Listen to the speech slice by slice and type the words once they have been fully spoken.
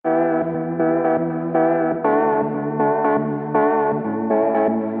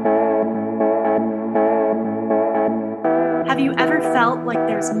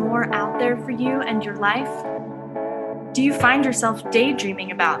for you and your life? Do you find yourself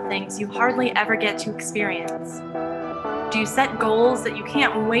daydreaming about things you hardly ever get to experience? Do you set goals that you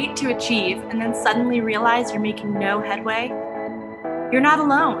can't wait to achieve and then suddenly realize you're making no headway? You're not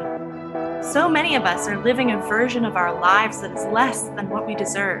alone. So many of us are living a version of our lives that is less than what we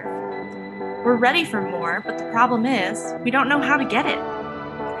deserve. We're ready for more, but the problem is we don't know how to get it.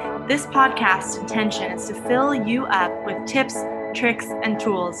 This podcast's intention is to fill you up with tips, tricks, and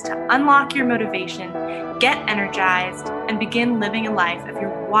tools to unlock your motivation, get energized, and begin living a life of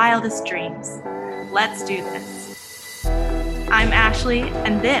your wildest dreams. Let's do this. I'm Ashley,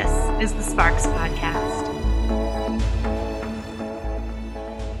 and this is the Sparks Podcast.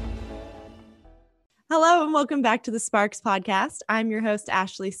 Hello, and welcome back to the Sparks Podcast. I'm your host,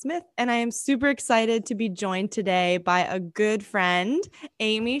 Ashley Smith, and I am super excited to be joined today by a good friend,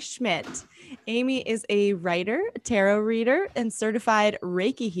 Amy Schmidt. Amy is a writer, tarot reader, and certified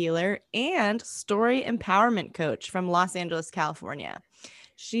Reiki healer and story empowerment coach from Los Angeles, California.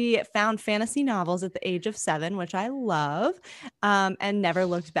 She found fantasy novels at the age of 7, which I love, and never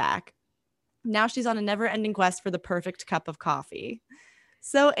looked back. Now she's on a never-ending quest for the perfect cup of coffee.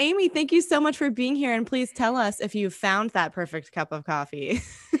 So, Amy, thank you so much for being here. And please tell us if you found that perfect cup of coffee.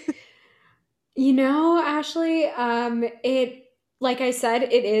 Ashley, like I said,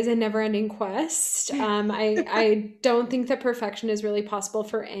 it is a never-ending quest. I don't think that perfection is really possible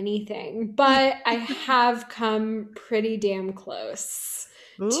for anything, but I have come pretty damn close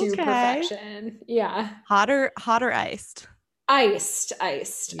to perfection. Yeah. Hot or iced? Iced.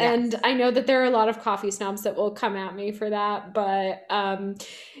 Yes. And I know that there are a lot of coffee snobs that will come at me for that, but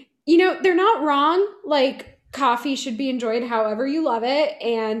they're not wrong. Like, coffee should be enjoyed however you love it,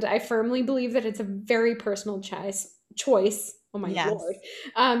 and I firmly believe that it's a very personal choice. Oh my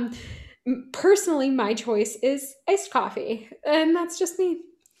Lord. Personally, my choice is iced coffee, and that's just me.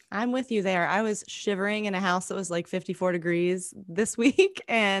 I'm with you there. I was shivering in a house that was like 54 degrees this week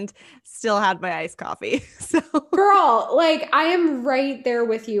and still had my iced coffee. So, girl, like, I am right there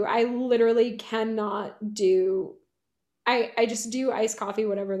with you. I literally cannot do I just do iced coffee,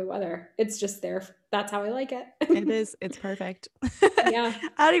 whatever the weather. It's just there. That's how I like it. It is. It's perfect. Yeah.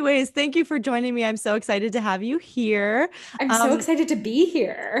 Anyways, thank you for joining me. I'm so excited to have you here. I'm so excited to be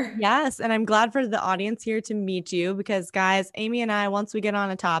here. Yes. And I'm glad for the audience here to meet you because, guys, Amy and I, once we get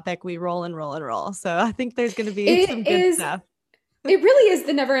on a topic, we roll and roll and roll. So I think there's going to be some good stuff. It really is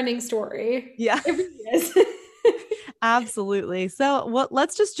the never-ending story. Yeah. It really is. Absolutely. So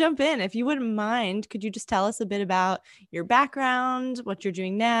let's just jump in. If you wouldn't mind, could you just tell us a bit about your background, what you're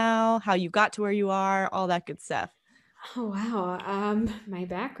doing now, how you got to where you are, all that good stuff? Oh, wow. My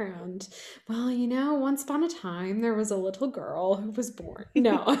background. Well, once upon a time there was a little girl who was born.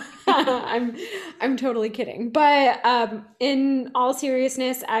 No, I'm totally kidding. But in all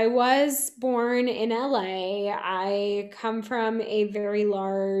seriousness, I was born in LA. I come from a very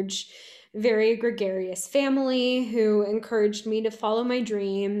large, very gregarious family who encouraged me to follow my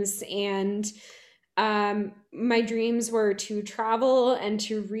dreams. And my dreams were to travel and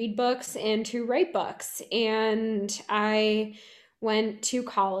to read books and to write books. And I went to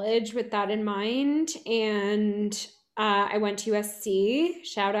college with that in mind. And I went to USC.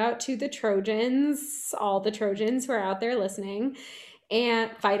 Shout out to the Trojans, all the Trojans who are out there listening,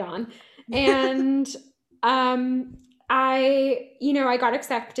 and fight on. And I got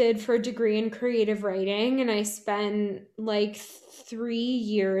accepted for a degree in creative writing, and I spent like 3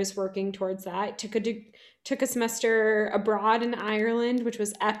 years working towards that. Took a semester abroad in Ireland, which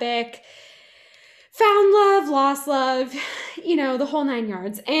was epic. Found love, lost love, the whole 9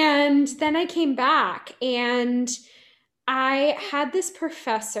 yards. And then I came back, and I had this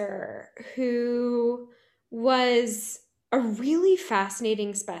professor who was a really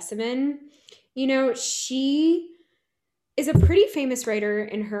fascinating specimen. She is a pretty famous writer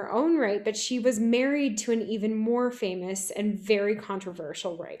in her own right, but she was married to an even more famous and very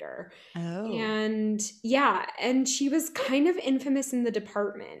controversial writer. Oh. And she was kind of infamous in the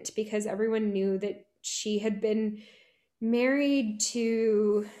department because everyone knew that she had been married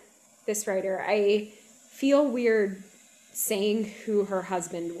to this writer. I feel weird saying who her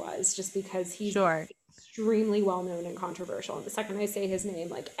husband was just because he's extremely well known and controversial. And the second I say his name,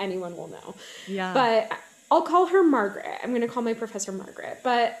 like, anyone will know. Yeah. But I'll call her Margaret. I'm going to call my professor Margaret.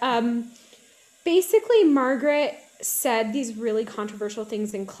 But basically, Margaret said these really controversial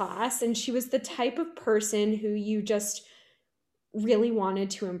things in class, and she was the type of person who you just really wanted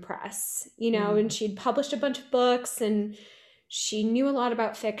to impress, and she'd published a bunch of books, and she knew a lot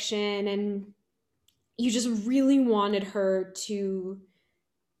about fiction, and you just really wanted her to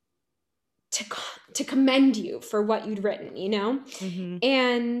to to commend you for what you'd written, you know? Mm-hmm.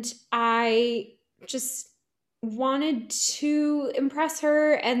 And I just wanted to impress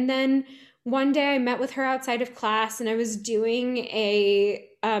her. And then one day I met with her outside of class, and I was doing a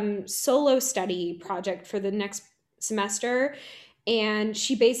solo study project for the next semester. And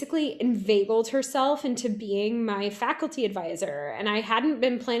she basically inveigled herself into being my faculty advisor. And I hadn't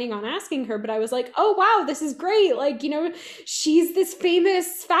been planning on asking her, but I was like, oh, wow, this is great. Like, you know, she's this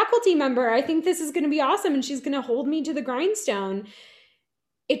famous faculty member. I think this is going to be awesome. And she's going to hold me to the grindstone.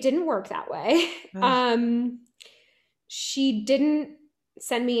 It didn't work that way. She didn't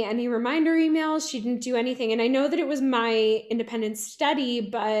send me any reminder emails. She didn't do anything. And I know that it was my independent study,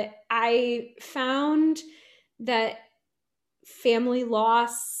 but I found that family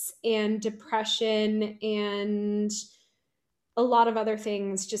loss and depression and a lot of other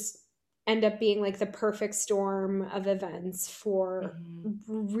things just end up being like the perfect storm of events for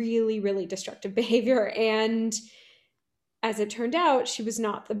really, really destructive behavior. And as it turned out, she was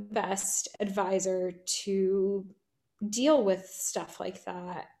not the best advisor to deal with stuff like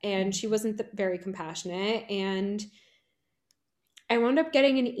that. And she wasn't very compassionate. And I wound up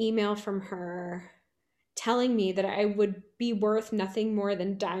getting an email from her telling me that I would be worth nothing more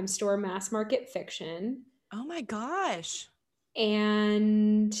than dime store mass market fiction. Oh my gosh.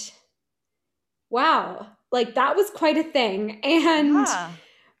 And wow, like that was quite a thing. And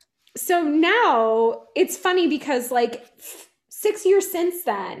so now it's funny because like 6 years since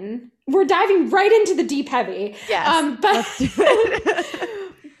then, we're diving right into the deep heavy. Yes.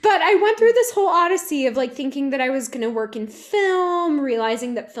 But I went through this whole odyssey of like thinking that I was going to work in film,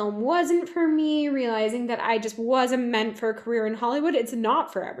 realizing that film wasn't for me, realizing that I just wasn't meant for a career in Hollywood. It's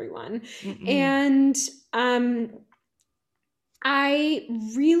not for everyone. And what I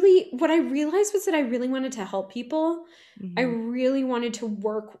realized was that I really wanted to help people. I really wanted to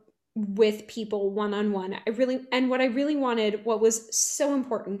work with people one-on-one. What was so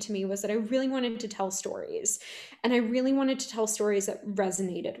important to me was that I really wanted to tell stories, and I really wanted to tell stories that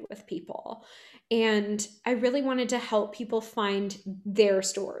resonated with people. And I really wanted to help people find their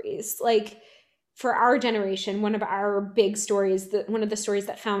stories. Like for our generation, one of our big stories, one of the stories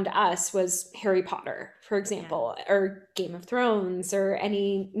that found us was Harry Potter, for example, or Game of Thrones, or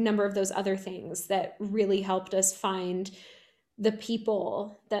any number of those other things that really helped us find the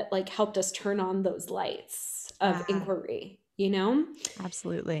people that like helped us turn on those lights of inquiry, you know?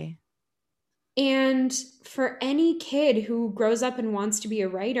 Absolutely. And for any kid who grows up and wants to be a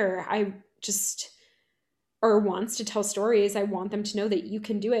writer, or wants to tell stories, I want them to know that you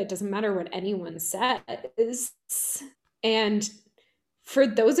can do it. It doesn't matter what anyone says. And for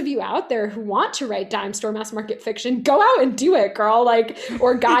those of you out there who want to write dime store mass market fiction, go out and do it, girl, like,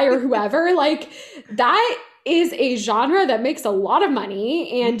 or guy or whoever. Like that is a genre that makes a lot of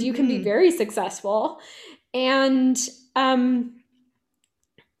money, and you can be very successful. And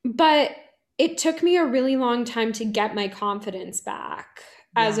but it took me a really long time to get my confidence back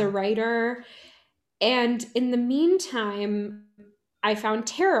as a writer. And in the meantime, I found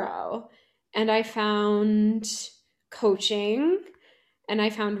tarot, and I found coaching, and I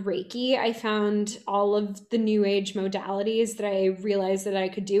found Reiki. I found all of the new age modalities that I realized that I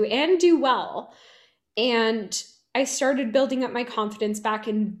could do and do well. And I started building up my confidence back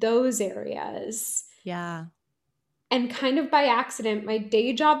in those areas. Yeah. And kind of by accident, my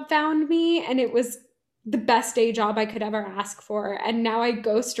day job found me, and it was the best day job I could ever ask for. And now I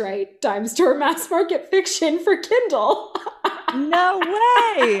ghostwrite dime store mass market fiction for Kindle. No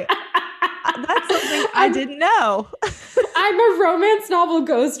way. That's something I didn't know. I'm a romance novel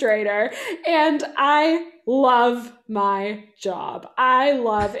ghostwriter, and I love my job. I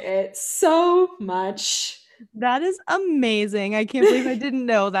love it so much. That is amazing. I can't believe I didn't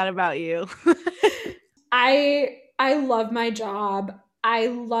know that about you. I love my job. I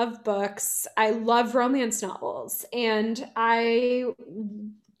love books. I love romance novels. And I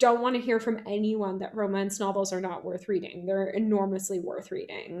don't want to hear from anyone that romance novels are not worth reading. They're enormously worth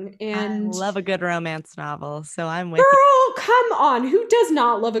reading. And I love a good romance novel, so I'm with you. Girl, come on. Who does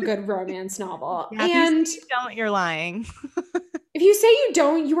not love a good romance novel? Yeah, and if you don't, you're lying. If you say you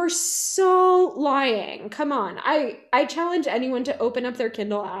don't, you are so lying. Come on. I challenge anyone to open up their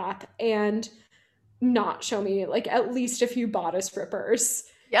Kindle app and not show me like at least a few bodice rippers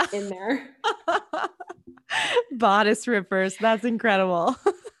in there. Bodice rippers. That's incredible.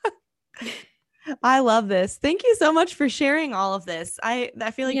 I love this. Thank you so much for sharing all of this. I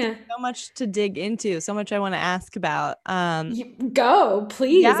feel like there's so much to dig into, so much I want to ask about. Go,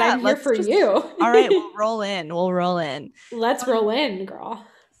 please. I'm here for you. All right, we'll roll in. Let's roll in, girl.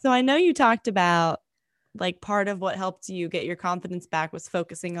 So I know you talked about like part of what helped you get your confidence back was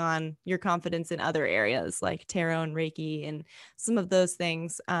focusing on your confidence in other areas like tarot and Reiki and some of those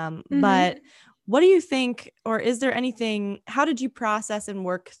things. But what do you think, or is there anything, how did you process and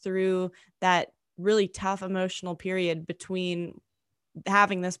work through that really tough emotional period between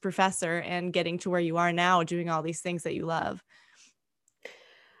having this professor and getting to where you are now, doing all these things that you love?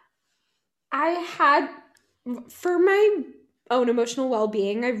 I had, for my own emotional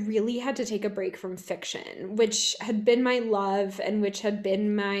well-being, I really had to take a break from fiction, which had been my love and which had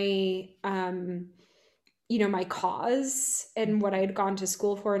been my my cause and what I had gone to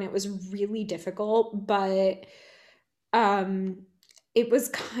school for, and it was really difficult, but it was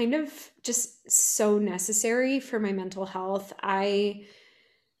kind of just so necessary for my mental health. I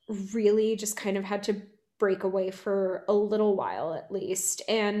really just kind of had to break away for a little while at least.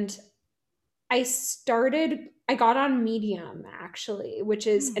 And I got on Medium actually, which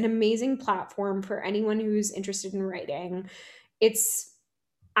is an amazing platform for anyone who's interested in writing.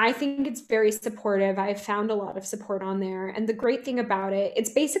 I think it's very supportive. I've found a lot of support on there. And the great thing about it, it's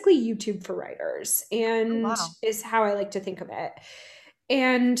basically YouTube for writers, Oh, and wow. is how I like to think of it.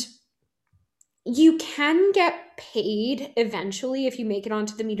 And you can get paid eventually if you make it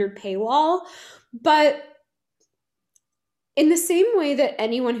onto the metered paywall, but in the same way that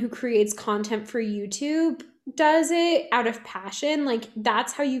anyone who creates content for YouTube does it out of passion, like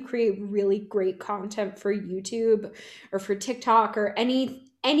that's how you create really great content for YouTube or for TikTok, or any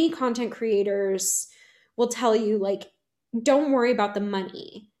content creators will tell you, like, don't worry about the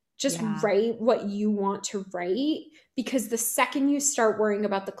money. Just Yeah. write what you want to write, because the second you start worrying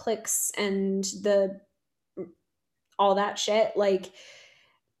about the clicks and the all that shit, like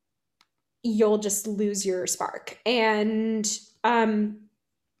you'll just lose your spark. And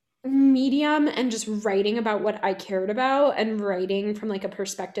Medium and just writing about what I cared about and writing from like a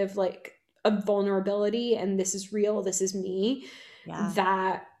perspective like of vulnerability and this is real, this is me, Yeah.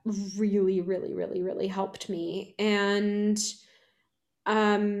 that really, really, really, really helped me. And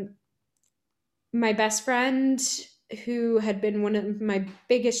my best friend, who had been one of my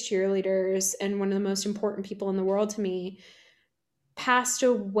biggest cheerleaders and one of the most important people in the world to me, passed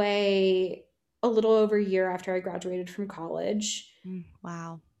away a little over a year after I graduated from college.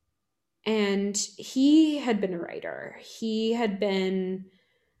 Wow. And he had been a writer. He had been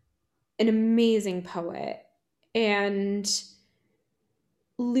an amazing poet. And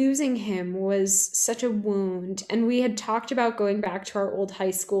losing him was such a wound. And we had talked about going back to our old high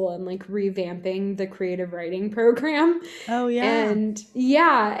school and like revamping the creative writing program. Oh, yeah. And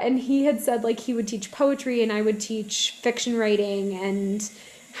yeah, and he had said like he would teach poetry and I would teach fiction writing and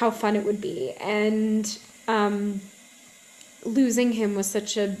how fun it would be. And losing him was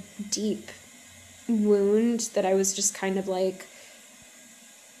such a deep wound that I was just kind of like,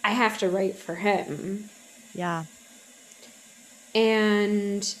 I have to write for him. Yeah.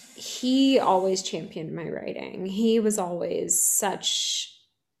 And he always championed my writing. He was always such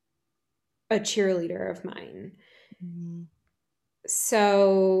a cheerleader of mine. Mm-hmm.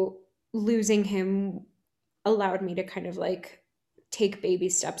 So losing him allowed me to kind of like take baby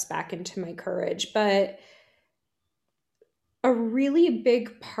steps back into my courage. But a really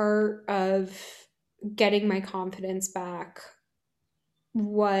big part of getting my confidence back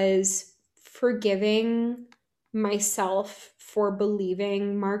was forgiving myself for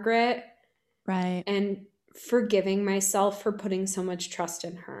believing Margaret. Right. And forgiving myself for putting so much trust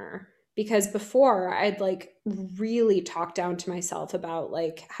in her. Because before I'd like really talked down to myself about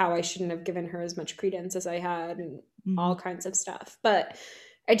like how I shouldn't have given her as much credence as I had and all kinds of stuff. But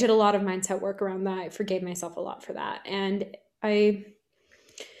I did a lot of mindset work around that. I forgave myself a lot for that. And I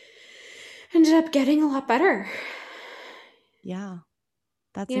ended up getting a lot better. Yeah.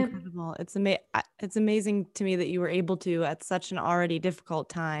 That's incredible. It's amazing to me that you were able to, at such an already difficult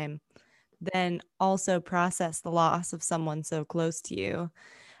time, then also process the loss of someone so close to you.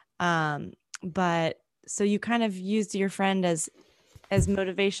 But so you kind of used your friend as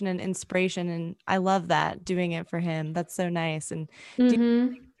motivation and inspiration, and I love that, doing it for him. That's so nice. And do you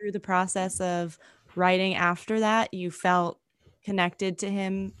think through the process of writing after that, you felt connected to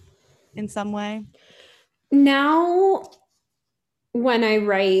him in some way? Now, when I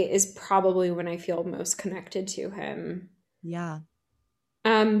write is probably when I feel most connected to him. Yeah.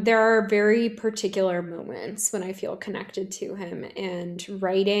 There are very particular moments when I feel connected to him, and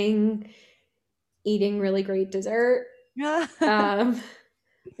writing, eating really great dessert,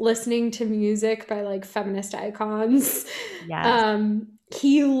 listening to music by like feminist icons. Yes.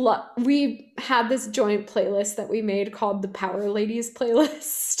 We had this joint playlist that we made called the Power Ladies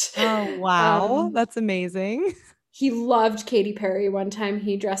playlist. Oh, wow. That's amazing. He loved Katy Perry. One time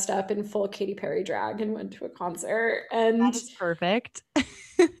he dressed up in full Katy Perry drag and went to a concert, That and is perfect.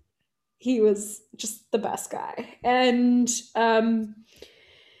 he was just the best guy. And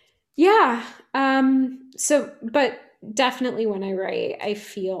yeah, so but definitely when I write, I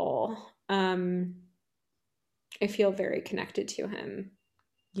feel very connected to him.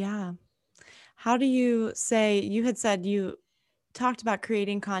 Yeah. How do you say, you had said you talked about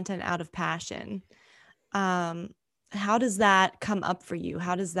creating content out of passion. Um, how does that come up for you?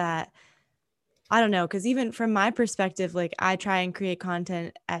 How does that, I don't know, because even from my perspective, like I try and create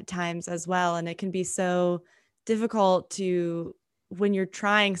content at times as well. And it can be so difficult to, when you're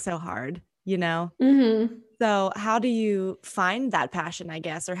trying so hard, you know? Hmm. So how do you find that passion, I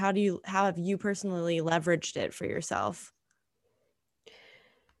guess, or how have you personally leveraged it for yourself?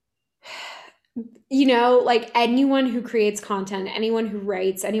 You know, like anyone who creates content, anyone who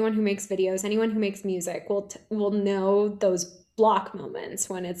writes, anyone who makes videos, anyone who makes music will know those block moments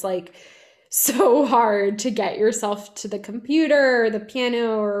when it's like so hard to get yourself to the computer or the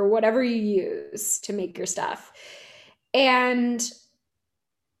piano or whatever you use to make your stuff. And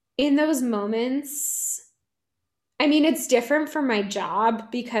in those moments, I mean, it's different from my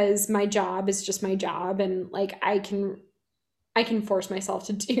job because my job is just my job, and like I can force myself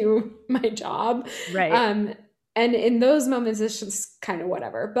to do my job. Right. Um, and in those moments, it's just kind of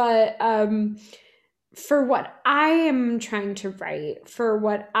whatever. But for what I am trying to write, for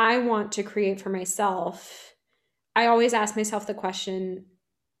what I want to create for myself, I always ask myself the question,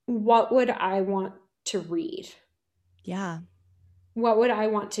 what would I want to read? Yeah. What would I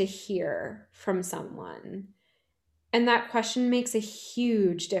want to hear from someone? And that question makes a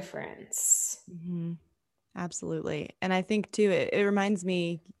huge difference. Mhm. Absolutely. And I think too, it reminds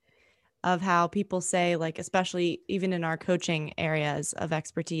me of how people say, like, especially even in our coaching areas of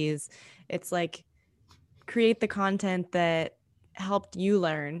expertise, it's like create the content that helped you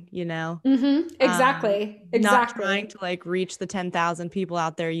learn, you know? Mm-hmm. Um, Exactly. not trying Exactly. to like reach the 10,000 people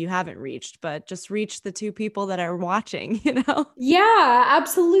out there you haven't reached, but just reach the two people that are watching, you know? Yeah,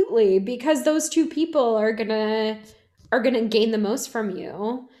 absolutely. Because those two people are gonna gain the most from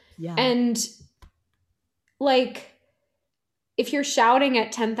you. Yeah. And like if you're shouting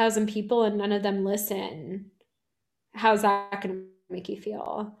at 10,000 people and none of them listen, how's that gonna make you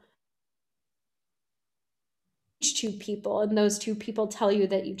feel? Each two people and those two people tell you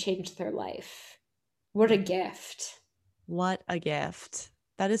that you changed their life. What a gift. What a gift.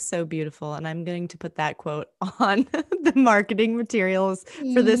 That is so beautiful. And I'm going to put that quote on the marketing materials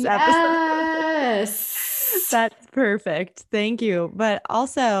for this episode. Yes. That's perfect. Thank you. But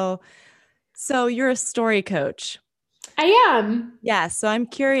also, so you're a story coach. I am. Yeah. So I'm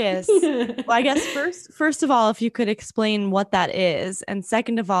curious. Well, I guess first of all, if you could explain what that is, and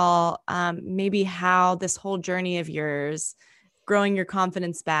second of all, maybe how this whole journey of yours, growing your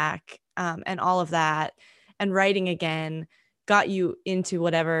confidence back, and all of that, and writing again, got you into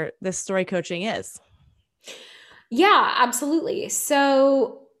whatever this story coaching is. Yeah, absolutely.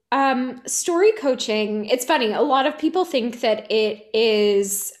 So, story coaching, it's funny. A lot of people think that it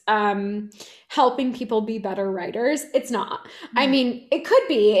is helping people be better writers. It's not. I Mhm. mean, it could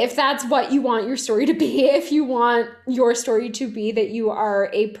be if that's what you want your story to be. If you want your story to be that you are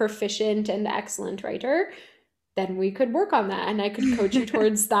a proficient and excellent writer, then we could work on that and I could coach you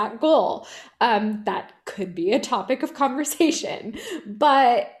towards that goal. That could be a topic of conversation,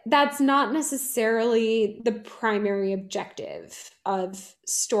 but that's not necessarily the primary objective of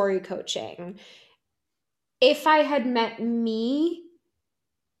story coaching. If I had met me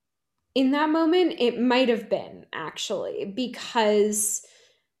in that moment, it might have been actually, because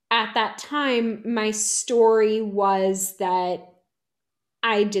at that time, my story was that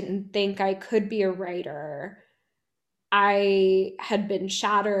I didn't think I could be a writer. I had been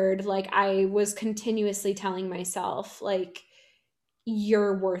shattered. Like I was continuously telling myself, like,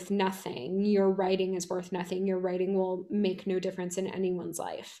 you're worth nothing. Your writing is worth nothing. Your writing will make no difference in anyone's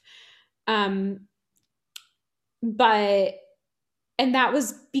life. Um, but, and that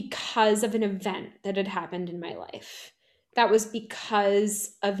was because of an event that had happened in my life. That was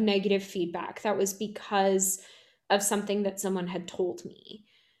because of negative feedback. That was because of something that someone had told me.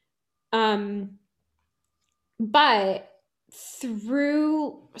 Um, but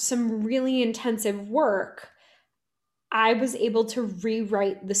through some really intensive work, I was able to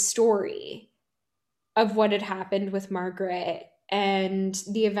rewrite the story of what had happened with Margaret and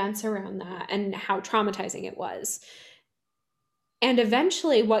the events around that and how traumatizing it was. And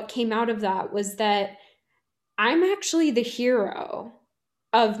eventually, what came out of that was that I'm actually the hero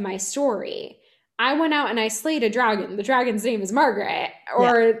of my story. I went out and I slayed a dragon. The dragon's name is Margaret,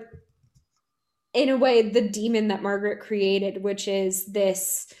 Yeah. or in a way, the demon that Margaret created, which is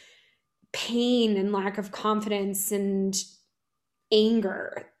this pain and lack of confidence and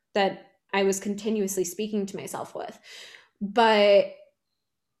anger that I was continuously speaking to myself with. But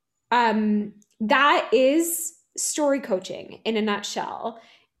that is story coaching in a nutshell.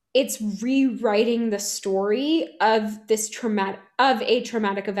 It's rewriting the story of a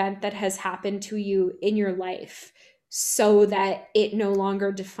traumatic event that has happened to you in your life so that it no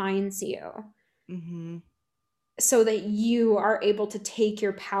longer defines you. Mm-hmm. So that you are able to take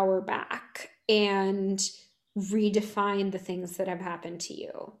your power back and redefine the things that have happened to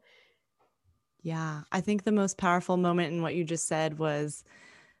you. Yeah, I think the most powerful moment in what you just said was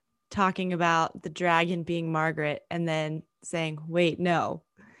talking about the dragon being Margaret and then saying, wait, no,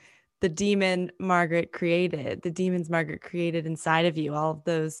 the demons Margaret created inside of you, all of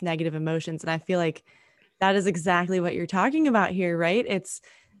those negative emotions. And I feel like that is exactly what you're talking about here, right? It's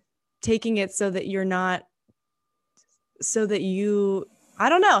taking it so that you're not, so that you, I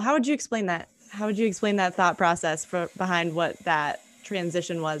don't know. How would you explain that? How would you explain that thought process behind what that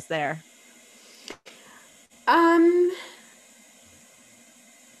transition was there?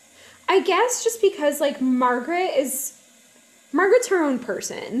 I guess just because like Margaret's her own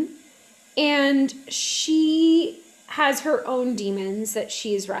person, and she has her own demons that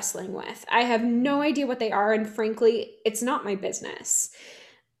she's wrestling with. I have no idea what they are, and frankly, it's not my business.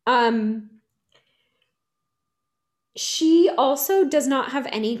 She also does not have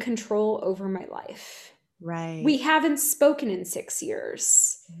any control over my life. Right. We haven't spoken in 6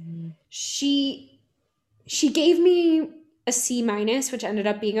 years. Mm-hmm. She gave me a C minus, which ended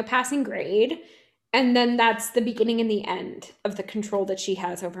up being a passing grade. And then that's the beginning and the end of the control that she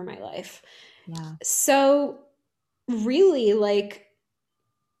has over my life. Yeah. So really, like,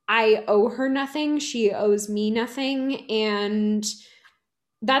 I owe her nothing. She owes me nothing. And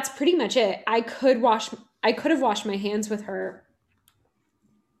that's pretty much it. I could have washed my hands with her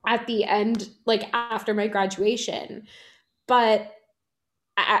at the end, like after my graduation. But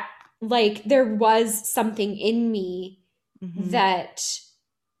like there was something in me that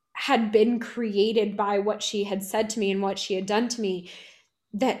had been created by what she had said to me and what she had done to me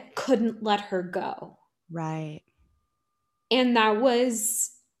that couldn't let her go. Right. And that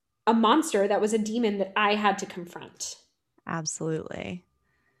was a monster, that was a demon that I had to confront. Absolutely.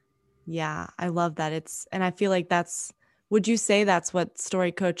 Yeah, I love that. And I feel like would you say that's what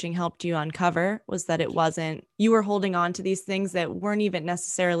story coaching helped you uncover, was that it wasn't, you were holding on to these things that weren't even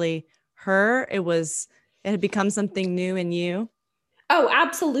necessarily her, it had become something new in you? Oh,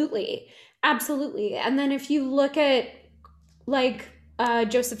 absolutely. Absolutely. And then if you look at like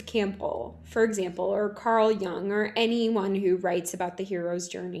Joseph Campbell, for example, or Carl Jung, or anyone who writes about the hero's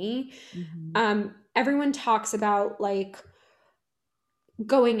journey, everyone talks about like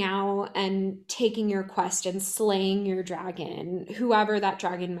going out and taking your quest and slaying your dragon, whoever that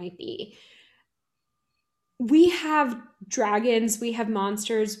dragon might be. We have dragons, we have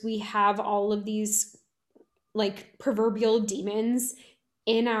monsters, we have all of these like proverbial demons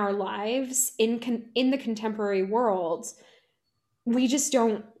in our lives in the contemporary world. We just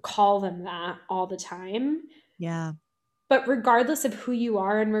don't call them that all the time. Yeah. But regardless of who you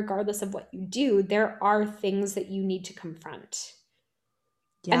are and regardless of what you do, there are things that you need to confront.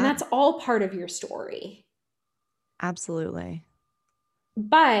 Yeah. And that's all part of your story. Absolutely.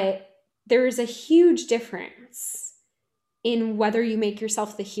 But there is a huge difference in whether you make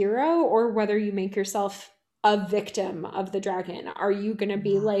yourself the hero or whether you make yourself a victim of the dragon. Are you going to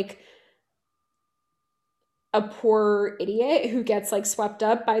be like a poor idiot who gets like swept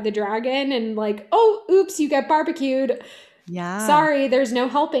up by the dragon and like, oh, oops, you get barbecued. Yeah. Sorry, there's no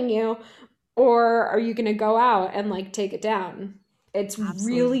helping you. Or are you going to go out and like take it down? It's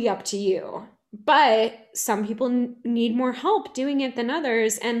really up to you. But some people need more help doing it than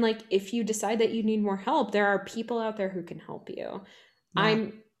others. And like, if you decide that you need more help, there are people out there who can help you. Yeah.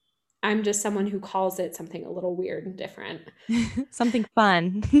 I'm just someone who calls it something a little weird and different. Something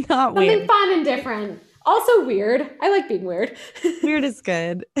fun, not weird. Something fun and different. Also weird. I like being weird. Weird is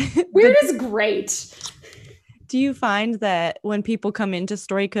good. Weird is great. Do you find that when people come into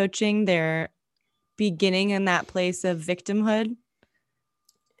story coaching, they're beginning in that place of victimhood?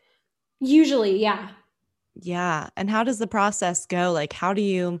 Usually, yeah. Yeah. And how does the process go? Like, how do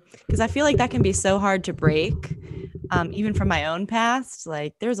you, because I feel like that can be so hard to break, even from my own past.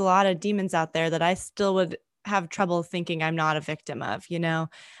 Like, there's a lot of demons out there that I still would have trouble thinking I'm not a victim of, you know?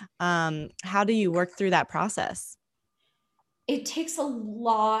 How do you work through that process? It takes a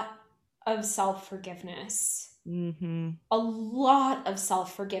lot of self-forgiveness. A lot of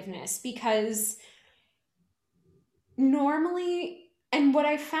self-forgiveness, because normally And what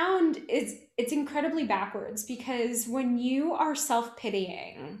I found is it's incredibly backwards because when you are self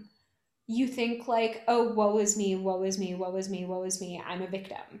pitying, you think like, oh, woe is me, woe is me, woe is me, woe is me, I'm a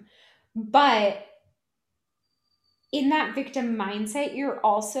victim. But in that victim mindset, you're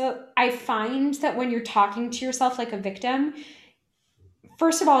also, I find that when you're talking to yourself like a victim,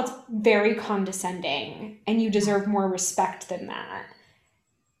 first of all, it's very condescending and you deserve more respect than that.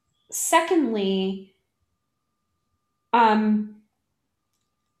 Secondly, um,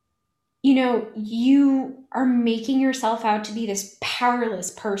 you are making yourself out to be this powerless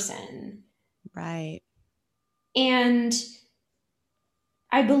person. Right. And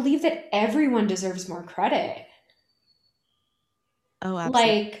I believe that everyone deserves more credit. Oh,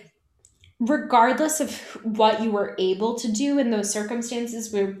 absolutely. Like, regardless of what you were able to do in those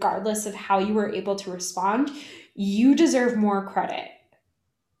circumstances, regardless of how you were able to respond, you deserve more credit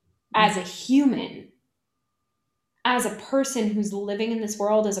as a human, as a person who's living in this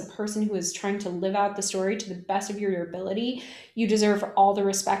world, as a person who is trying to live out the story to the best of your ability. You deserve all the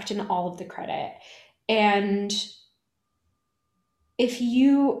respect and all of the credit. And if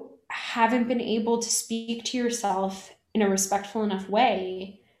you haven't been able to speak to yourself in a respectful enough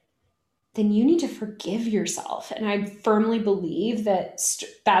way, then you need to forgive yourself. And I firmly believe that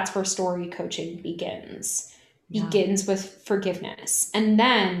that's where story coaching begins. Yeah. Begins with forgiveness. And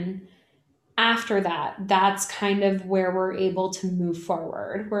then after that, that's kind of where we're able to move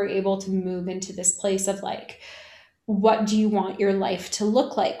forward. We're able to move into this place of like, what do you want your life to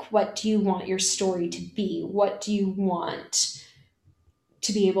look like? What do you want your story to be? What do you want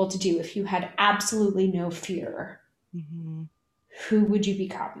to be able to do if you had absolutely no fear? Mm-hmm. Who would you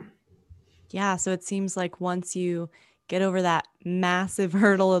become? Yeah. So it seems like once you get over that massive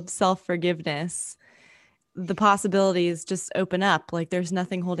hurdle of self-forgiveness, the possibilities just open up. Like there's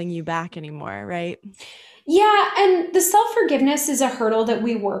nothing holding you back anymore, right? Yeah, and the self forgiveness is a hurdle that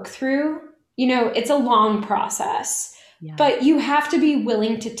we work through. It's a long process, Yeah. but you have to be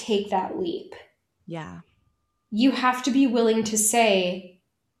willing to take that leap. Yeah. You have to be willing to say,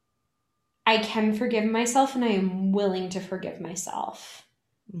 I can forgive myself and I am willing to forgive myself.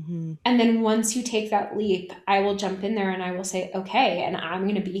 Mm-hmm. And then once you take that leap, I will jump in there and I will say, okay, and I'm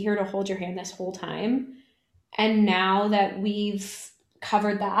going to be here to hold your hand this whole time. And now that we've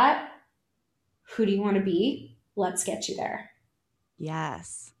covered that, who do you want to be? Let's get you there.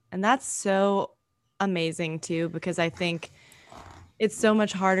 Yes. And that's so amazing too, because I think it's so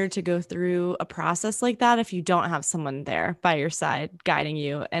much harder to go through a process like that if you don't have someone there by your side guiding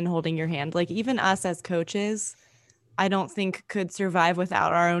you and holding your hand. Like even us as coaches, I don't think could survive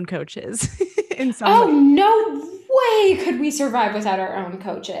without our own coaches in some Oh, way. no way could we survive without our own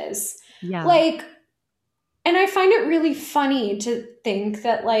coaches. Yeah. Like, and I find it really funny to think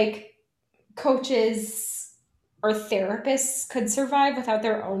that like coaches or therapists could survive without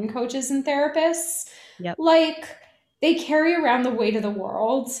their own coaches and therapists. Yep. Like, they carry around the weight of the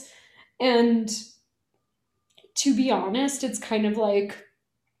world. And to be honest, it's kind of like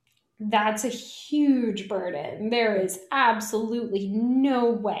that's a huge burden. There is absolutely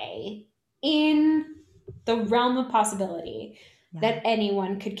no way in the realm of possibility Yeah. that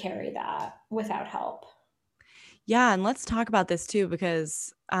anyone could carry that without help. Yeah. And let's talk about this too,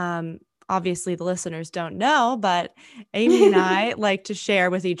 because obviously the listeners don't know, but Amy and I like to share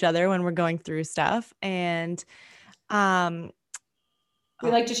with each other when we're going through stuff. And We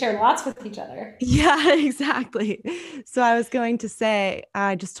like to share lots with each other. yeah, exactly. So I was going to say,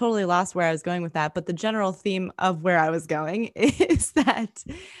 I just totally lost where I was going with that, but the general theme of where I was going is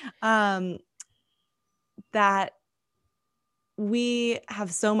um, that we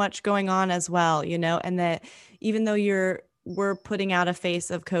have so much going on as well, and that even though we're putting out a face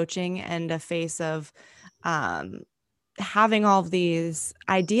of coaching and a face of um, having all of these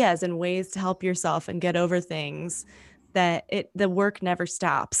ideas and ways to help yourself and get over things, that the work never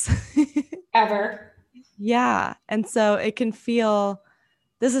stops. Ever. Yeah. And so it can feel,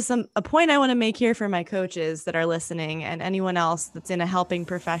 this is a point I want to make here for my coaches that are listening and anyone else that's in a helping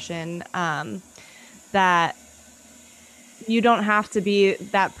profession, that you don't have to be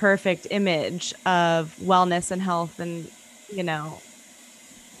that perfect image of wellness and health. And,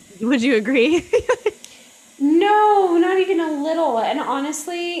 would you agree? No, not even a little. And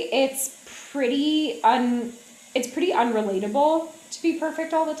honestly, it's pretty unrelatable to be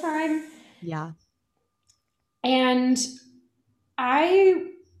perfect all the time. Yeah. And I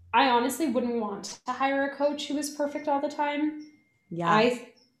I honestly wouldn't want to hire a coach who was perfect all the time. Yeah.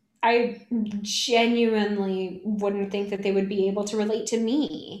 I genuinely wouldn't think that they would be able to relate to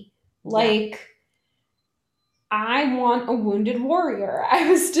me. Yeah. Like, I want a wounded warrior. I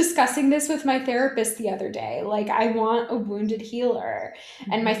was discussing this with my therapist the other day. Like, I want a wounded healer.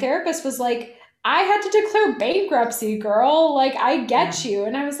 And my Mhm. therapist was like, I had to declare bankruptcy, girl. Like, I Yeah. get you.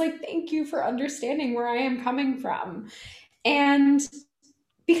 And I was like, thank you for understanding where I am coming from. And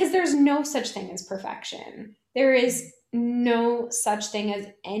because there's no such thing as perfection, there is no such thing as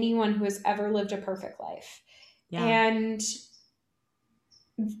anyone who has ever lived a perfect life. Yeah. And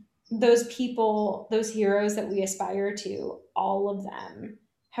those people, those heroes that we aspire to, all of them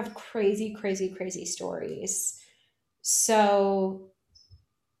have crazy, crazy, crazy stories. So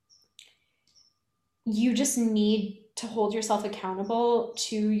you just need to hold yourself accountable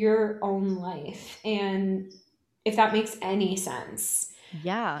to your own life. And if that makes any sense,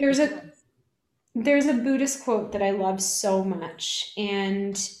 Yeah, there's it a does. there's a Buddhist quote that I love so much,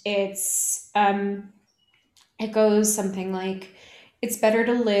 and it goes something like, it's better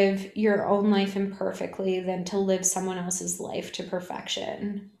to live your own life imperfectly than to live someone else's life to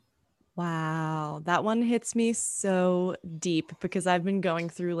perfection. Wow, that one hits me so deep because I've been going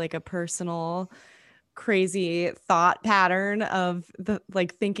through like a personal crazy thought pattern of the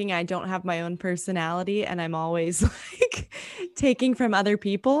like thinking I don't have my own personality and I'm always like taking from other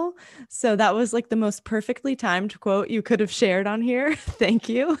people. So that was like the most perfectly timed quote you could have shared on here. Thank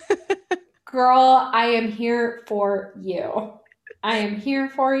you. Girl, I am here for you. I am here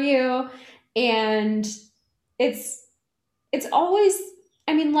for you. And it's it's always,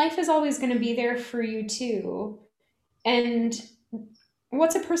 I mean, life is always going to be there for you too. And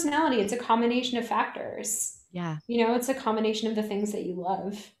what's a personality? It's a combination of factors. Yeah, You know, it's a combination of the things that you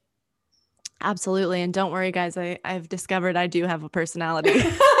love. absolutely. And don't worry, guys, I've discovered I do have a personality.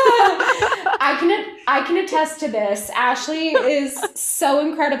 I can attest to this. Ashley is so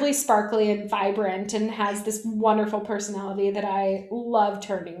incredibly sparkly and vibrant and has this wonderful personality that I love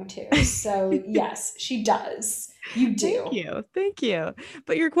turning to. So, yes, she does. You Thank do. you. Thank you.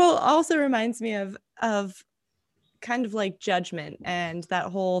 But your quote also reminds me of kind of like judgment and that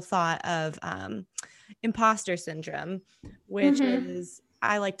whole thought of imposter syndrome, which Mhm. is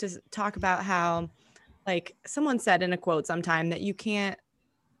I like to talk about how like someone said in a quote sometime that you can't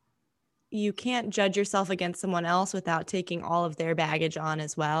judge yourself against someone else without taking all of their baggage on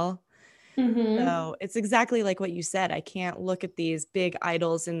as well. Mhm. So it's exactly like what you said. I can't look at these big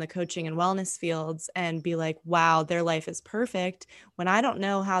idols in the coaching and wellness fields and be like, wow, their life is perfect when I don't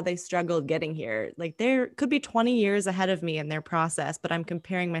know how they struggled getting here. Like there could be 20 years ahead of me in their process, but I'm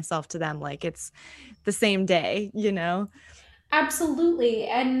comparing myself to them like it's the same day, you know? Absolutely.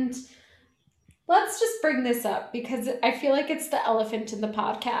 And let's just bring this up because I feel like it's the elephant in the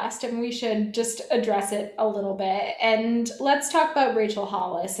podcast and we should just address it a little bit. And let's talk about Rachel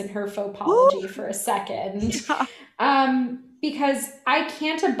Hollis and her faux Woo! apology for a second. Yeah. Because I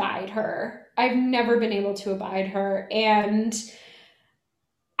can't abide her. I've never been able to abide her. And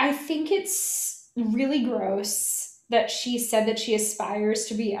I think it's really gross that she said that she aspires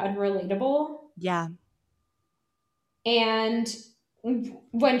to be unrelatable. Yeah. And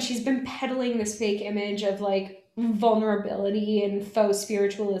when she's been peddling this fake image of like vulnerability and faux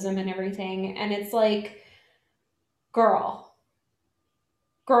spiritualism and everything, and it's like, girl,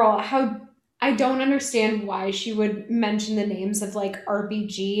 girl, how I don't understand why she would mention the names of like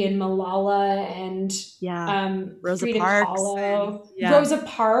RBG and Malala and Yeah. Rosa Frida Parks. And Kahlo, yeah. Rosa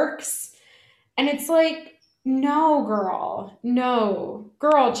Parks. And it's like, no, girl, no.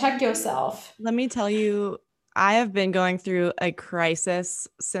 Girl, check yourself. Let me tell you, I have been going through a crisis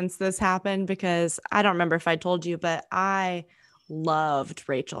since this happened because I don't remember if I told you, but I loved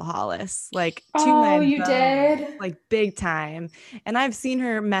Rachel Hollis, like to Oh, my you bone, did? like big time. And I've seen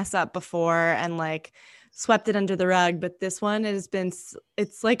her mess up before and like swept it under the rug, but this one has been,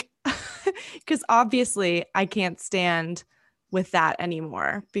 it's like, because obviously I can't stand with that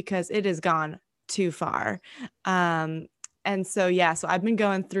anymore because it has gone too far. Um, and so yeah, so I've been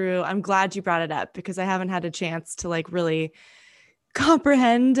going through, I'm glad you brought it up because I haven't had a chance to like really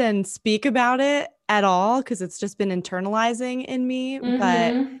comprehend and speak about it at all because it's just been internalizing in me.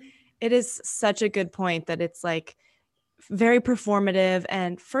 But Mm-hmm. it is such a good point that it's like very performative.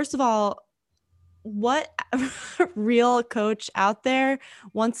 And first of all, what real coach out there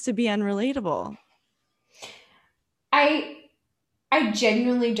wants to be unrelatable? I I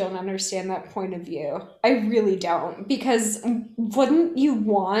genuinely don't understand that point of view. I really don't. Because wouldn't you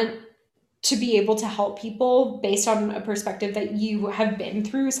want to be able to help people based on a perspective that you have been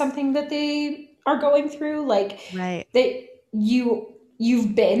through something that they are going through? Like Right. that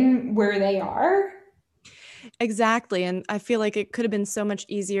you've been where they are? Exactly. And I feel like it could have been so much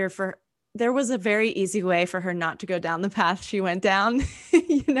easier for there was a very easy way for her not to go down the path she went down,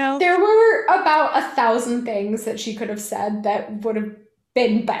 you know? There were about 1,000 things that she could have said that would have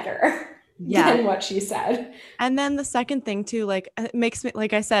been better than what she said. And then the second thing too, like it makes me,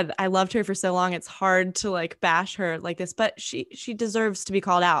 like I said, I loved her for so long. It's hard to like bash her like this, but she deserves to be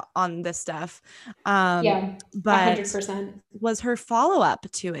called out on this stuff. Yeah, but 100%. was her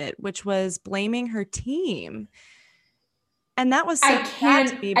follow-up to it, which was blaming her team. And that was so sad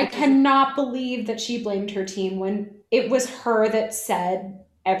to me I cannot believe that she blamed her team when it was her that said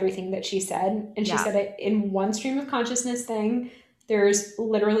everything that she said. And she said it in one stream of consciousness thing. There's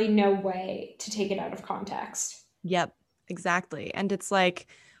literally no way to take it out of context. Yep, exactly. And it's like,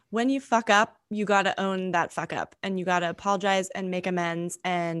 when you fuck up, you got to own that fuck up, and you got to apologize and make amends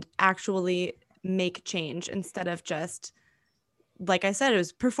and actually make change, instead of just, like I said, it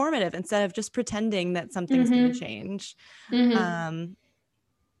was performative, instead of just pretending that something's going to change.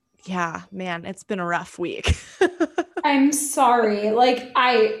 Yeah, man, it's been a rough week. I'm sorry. Like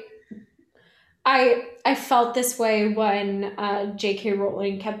I felt this way when J.K.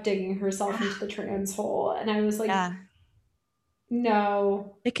 Rowling kept digging herself into the trans hole, and I was like,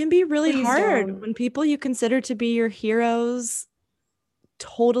 no. It can be really hard when people you consider to be your heroes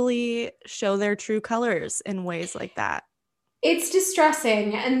totally show their true colors in ways like that. It's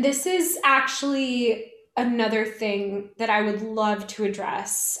distressing, and this is actually another thing that I would love to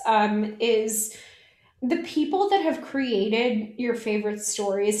address, is the people that have created your favorite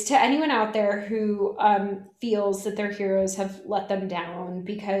stories. To anyone out there who feels that their heroes have let them down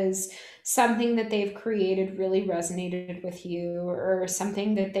because something that they've created really resonated with you, or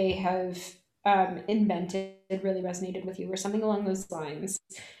something that they have invented really resonated with you, or something along those lines.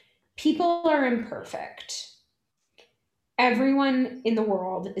 People are imperfect. Everyone in the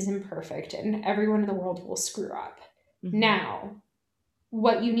world is imperfect, and everyone in the world will screw up. Now,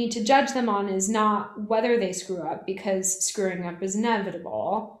 what you need to judge them on is not whether they screw up, because screwing up is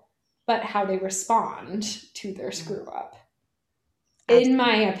inevitable, but how they respond to their screw up. Absolutely. In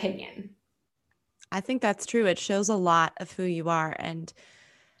my opinion. I think that's true. It shows a lot of who you are and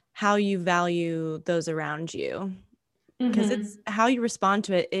how you value those around you. Because it's how you respond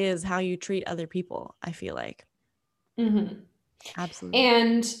to it is how you treat other people, I feel like. Absolutely.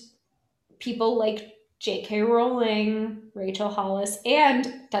 And people like J.K. Rowling, Rachel Hollis, and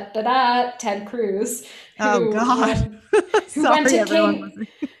Ted Cruz. Who went to King.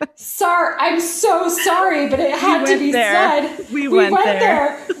 Sorry, I'm so sorry, but it had to be said. We went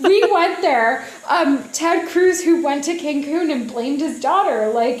there. We went there. Ted Cruz, who went to Cancun and blamed his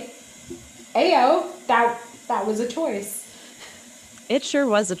daughter. Like, ayo, that was a choice. It sure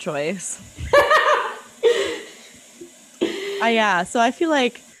was a choice. Yeah, so I feel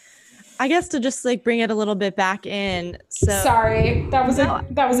like, I guess to just like bring it a little bit back in. So sorry, that was a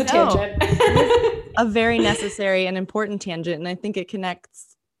tangent. A very necessary and important tangent, and I think it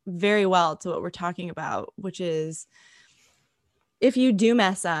connects very well to what we're talking about, which is if you do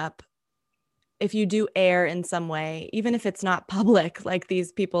mess up, if you do err in some way, even if it's not public, like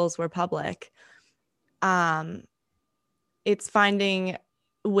these people's were public, it's finding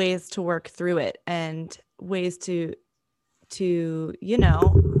ways to work through it and ways to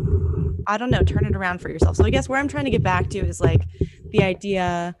I don't know, turn it around for yourself. So I guess where I'm trying to get back to is like the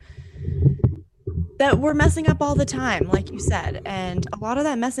idea that we're messing up all the time, like you said. And a lot of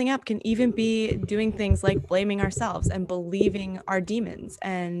that messing up can even be doing things like blaming ourselves and believing our demons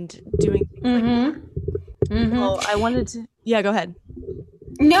and doing things like that. So I wanted to, go ahead.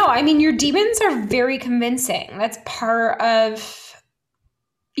 No, I mean, your demons are very convincing. That's part of,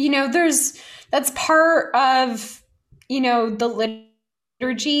 that's part of, the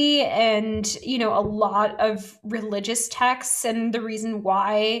liturgy and, a lot of religious texts, and the reason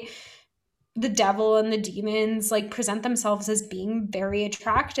why the devil and the demons like present themselves as being very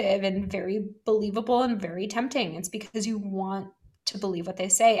attractive and very believable and very tempting. It's because you want to believe what they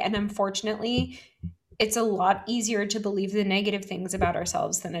say. And unfortunately, it's a lot easier to believe the negative things about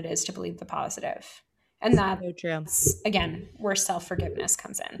ourselves than it is to believe the positive. And that's so true. Again, where self-forgiveness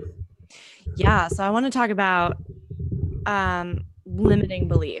comes in. Yeah. So I want to talk about limiting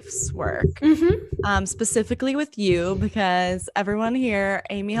beliefs work, specifically with you, because everyone here,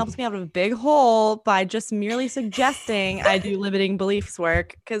 Amy helps me out of a big hole by just merely suggesting I do limiting beliefs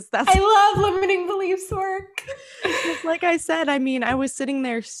work, because I love limiting beliefs work. Like I said, I mean, I was sitting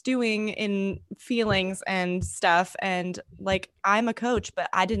there stewing in feelings and stuff, and like I'm a coach, but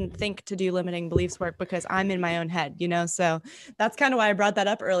I didn't think to do limiting beliefs work because I'm in my own head, so that's kind of why I brought that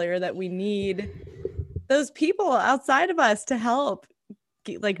up earlier, that we need those people outside of us to help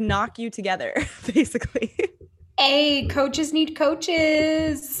like knock you together, basically. Coaches need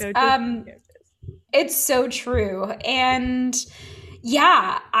coaches. Coaches. It's so true. And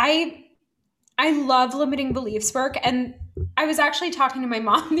yeah, I love limiting beliefs work. And I was actually talking to my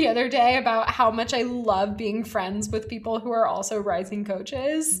mom the other day about how much I love being friends with people who are also rising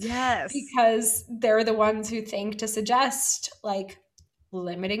coaches. Yes. Because they're the ones who think to suggest like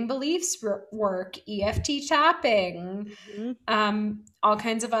limiting beliefs work, EFT tapping, all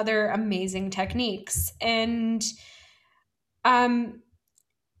kinds of other amazing techniques. And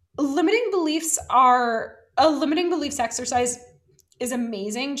limiting beliefs exercise is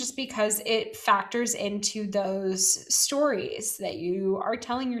amazing just because it factors into those stories that you are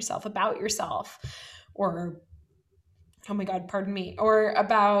telling yourself about yourself, or oh my God, pardon me, or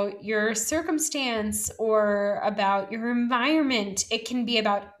about your circumstance or about your environment. It can be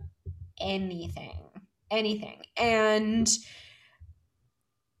about anything. And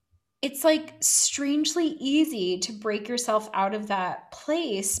it's like strangely easy to break yourself out of that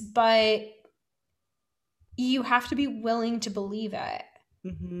place, but you have to be willing to believe it.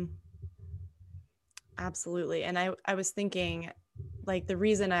 Mm-hmm. Absolutely. And I was thinking, like, the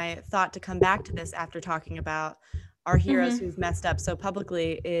reason I thought to come back to this after talking about our heroes who've messed up so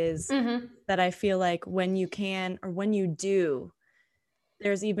publicly is that I feel like when you can, or when you do,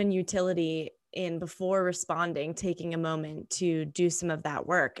 there's even utility in, before responding, taking a moment to do some of that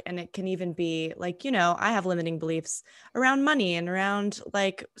work. And it can even be like, I have limiting beliefs around money and around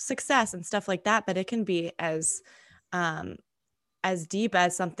like success and stuff like that, but it can be as deep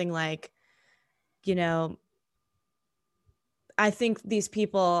as something like, I think these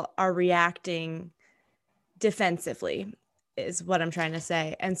people are reacting defensively, is what I'm trying to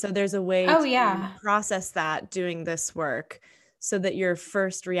say. And so there's a way to process that doing this work so that your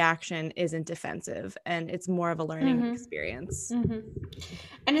first reaction isn't defensive and it's more of a learning experience.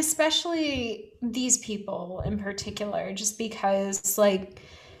 And especially these people in particular, just because like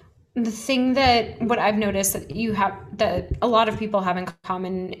the thing that what I've noticed that a lot of people have in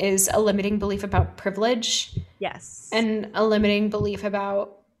common is a limiting belief about privilege. Yes. And a limiting belief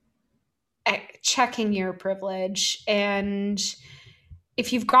about checking your privilege. And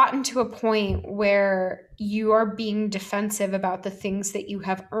if you've gotten to a point where you are being defensive about the things that you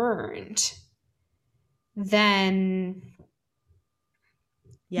have earned, then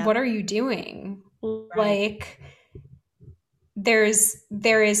what are you doing? Right. Like there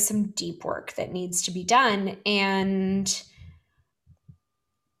is some deep work that needs to be done, and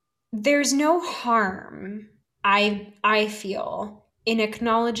there's no harm, I feel, in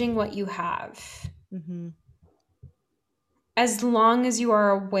acknowledging what you have. As long as you are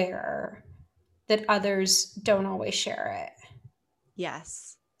aware that others don't always share it.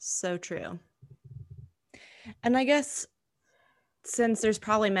 Yes, so true. And I guess since there's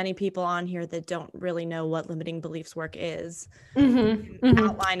probably many people on here that don't really know what limiting beliefs work is,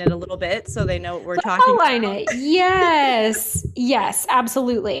 outline it a little bit so they know what we're talking about. Outline it. Yes,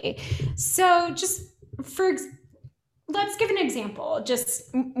 absolutely. So let's give an example. Just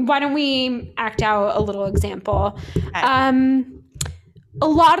why don't we act out a little example? Okay. A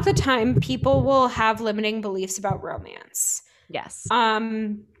lot of the time people will have limiting beliefs about romance. Yes.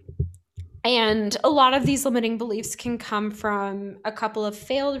 And a lot of these limiting beliefs can come from a couple of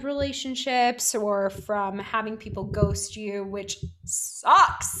failed relationships or from having people ghost you, which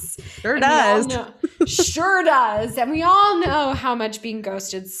sucks. Sure does. Sure does. And we all know how much being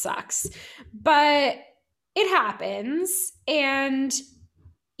ghosted sucks. But it happens, and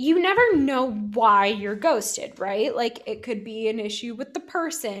you never know why you're ghosted, right? Like it could be an issue with the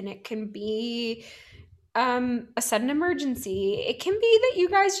person. It can be a sudden emergency. It can be that you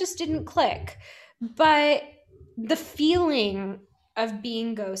guys just didn't click. But the feeling of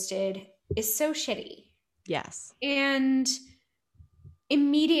being ghosted is so shitty. Yes. And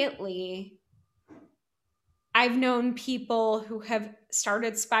immediately, I've known people who have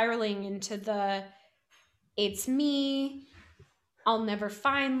started spiraling into the, it's me, I'll never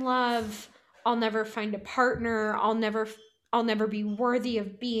find love, I'll never find a partner, I'll never be worthy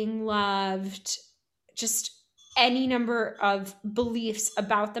of being loved. Just any number of beliefs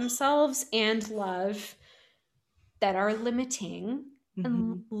about themselves and love that are limiting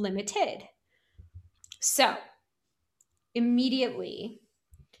and limited. So immediately,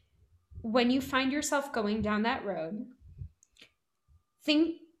 when you find yourself going down that road,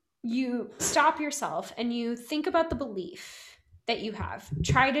 you stop yourself and you think about the belief that you have.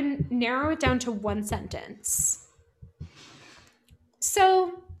 Try to narrow it down to one sentence.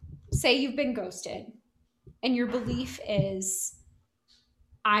 So say you've been ghosted and your belief is,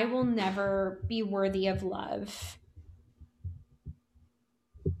 I will never be worthy of love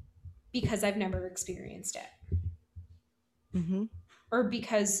because I've never experienced it. Mm-hmm. or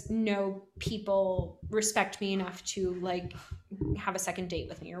because no people respect me enough to like have a second date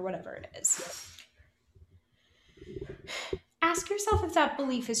with me or whatever it is. Ask yourself if that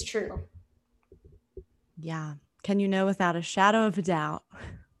belief is true. Yeah. Can you know without a shadow of a doubt?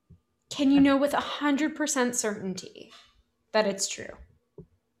 Can you know with 100% certainty that it's true?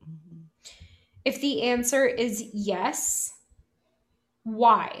 Mm-hmm. If the answer is yes,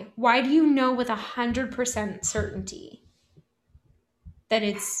 why? Why do you know with 100% certainty that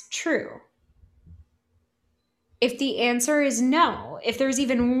it's true? If the answer is no, if there's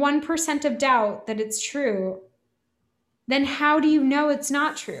even 1% of doubt that it's true, then how do you know it's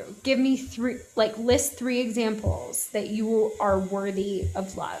not true? Give me list 3 examples that you are worthy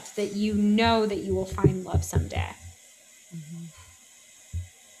of love, that you know that you will find love someday. Mm-hmm.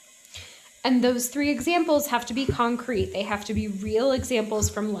 And those 3 examples have to be concrete. They have to be real examples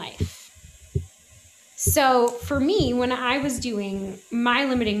from life. So for me, when I was doing my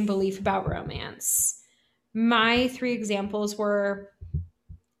limiting belief about romance, my 3 examples were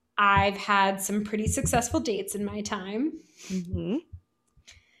I've had some pretty successful dates in my time. Mm-hmm.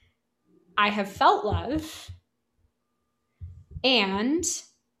 I have felt love. And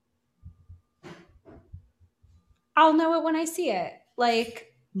I'll know it when I see it.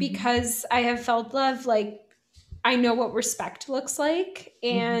 Like, because I have felt love, like, I know what respect looks like,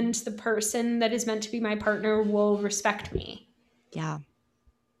 and the person that is meant to be my partner will respect me. Yeah.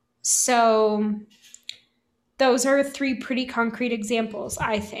 So those are 3 pretty concrete examples,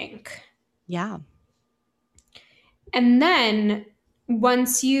 I think. Yeah. And then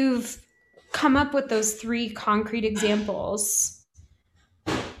once you've come up with those 3 concrete examples,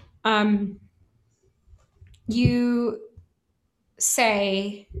 you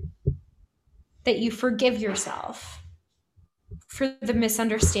say that you forgive yourself for the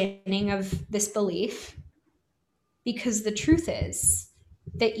misunderstanding of this belief, because the truth is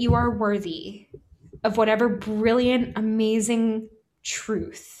that you are worthy of whatever brilliant, amazing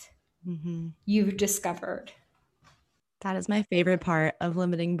truth you've discovered. That is my favorite part of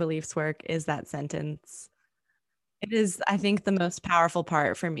limiting beliefs work, is that sentence. It is, I think, the most powerful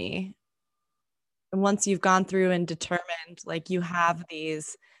part for me. And once you've gone through and determined, like, you have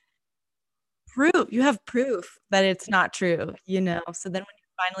proof that it's not true, So then when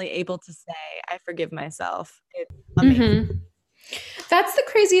you're finally able to say, I forgive myself, it's amazing. That's the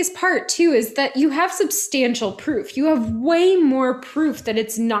craziest part too, is that you have substantial proof. You have way more proof that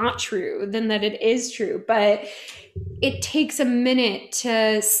it's not true than that it is true. But it takes a minute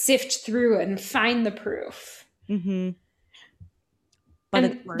to sift through and find the proof. But and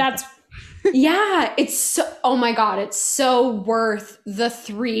it's worth it. Yeah, it's so, oh my God, it's so worth the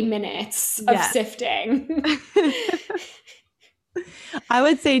 3 minutes of sifting. I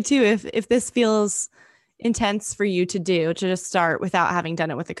would say too, if this feels intense for you to do, to just start without having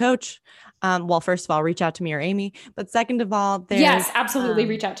done it with a coach. Well, first of all, reach out to me or Amy. But second of all, yes, absolutely,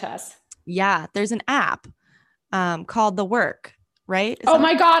 reach out to us. Yeah, there's an app called The Work, right? Oh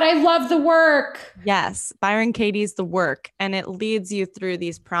my God, I love The Work. Yes, Byron Katie's The Work, and it leads you through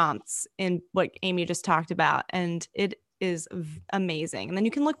these prompts in what Amy just talked about, and it is amazing. And then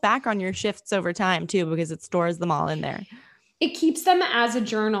you can look back on your shifts over time too, because it stores them all in there. It keeps them as a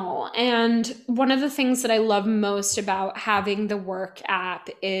journal. And one of the things that I love most about having the Work app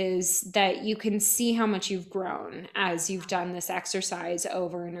is that you can see how much you've grown as you've done this exercise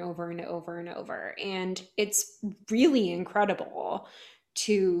over and over and over and over. And it's really incredible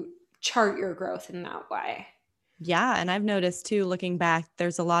to chart your growth in that way. Yeah. And I've noticed too, looking back,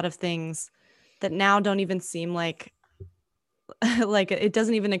 there's a lot of things that now don't even seem like it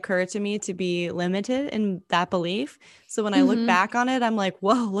doesn't even occur to me to be limited in that belief. So when I look back on it, I'm like,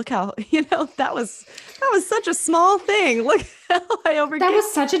 whoa, look how, that was such a small thing. Look how I overcame. That was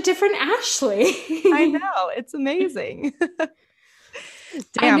such a different Ashley. I know. It's amazing.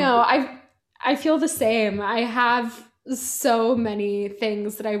 Damn. I know. I feel the same. I have so many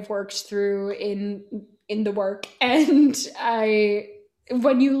things that I've worked through in the work. And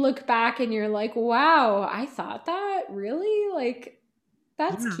when you look back and you're like, wow, I thought that, really? Like,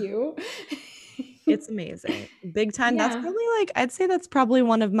 that's cute. It's amazing. Big time. Yeah. That's probably I'd say that's probably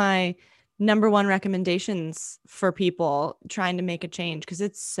one of my number one recommendations for people trying to make a change, because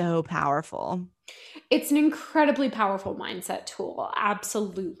it's so powerful. It's an incredibly powerful mindset tool.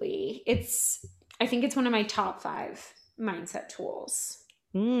 Absolutely. I think it's one of my top 5 mindset tools.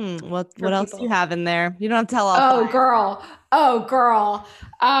 What else do you have in there? You don't have to tell all. Oh, girl.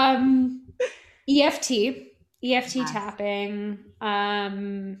 EFT tapping.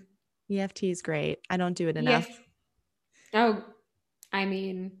 EFT is great. I don't do it enough. Oh, I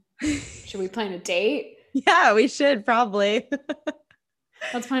mean, should we plan a date? Yeah, we should probably.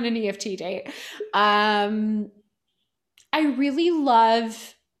 Let's plan an EFT date. I really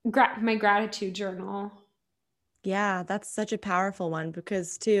love my gratitude journal. Yeah, that's such a powerful one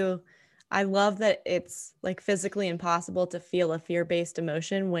because too, I love that it's like physically impossible to feel a fear-based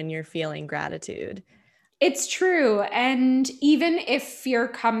emotion when you're feeling gratitude. It's true. And even if fear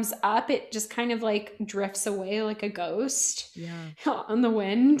comes up, it just kind of like drifts away like a ghost Yeah. on the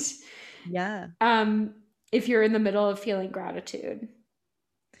wind. Yeah. Um, if you're in the middle of feeling gratitude.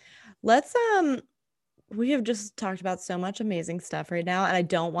 Let's we have just talked about so much amazing stuff right now, and I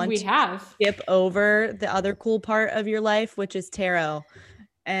don't want We to have. skip over the other cool part of your life, which is tarot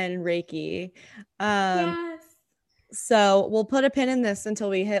and Reiki. Um, Yes. so we'll put a pin in this until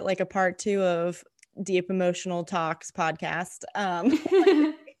we hit like a part 2 of Deep Emotional Talks podcast.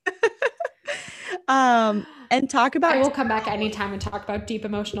 And talk about I will come back anytime and talk about deep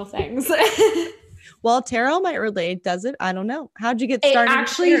emotional things. well, tarot might relate, does it? I don't know. How'd you get It started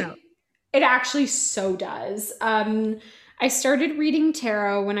actually, with tarot? it actually so does. I started reading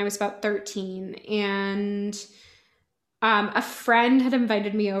tarot when I was about 13, and a friend had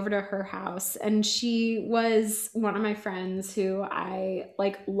invited me over to her house, and she was one of my friends who I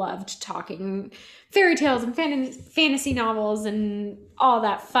like loved talking fairy tales and fantasy novels and all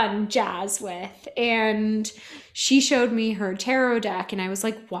that fun jazz with. And she showed me her tarot deck, and I was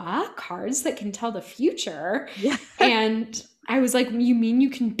like, what? Cards that can tell the future? Yeah. And I was like, you mean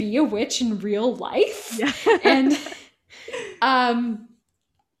you can be a witch in real life? Yeah. And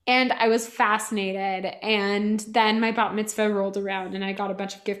and I was fascinated. And then my bat mitzvah rolled around and I got a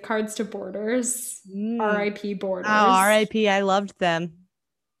bunch of gift cards to Borders. RIP Borders. Oh, RIP. I loved them.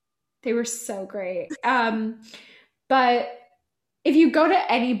 They were so great. But if you go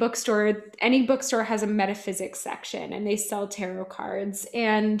to any bookstore has a metaphysics section and they sell tarot cards.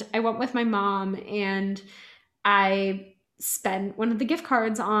 And I went with my mom and I spent one of the gift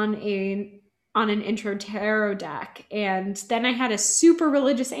cards on an intro tarot deck. And then I had a super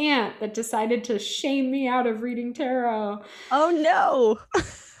religious aunt that decided to shame me out of reading tarot. Oh no.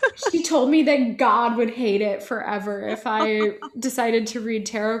 She told me that God would hate it forever if I decided to read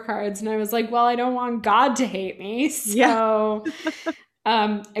tarot cards. And I was like, well, I don't want God to hate me. So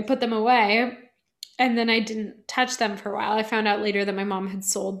I put them away. And then I didn't touch them for a while. I found out later that my mom had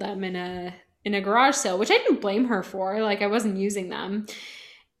sold them in a garage sale, which I didn't blame her for. Like, I wasn't using them.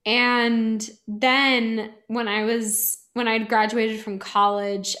 And then when I'd graduated from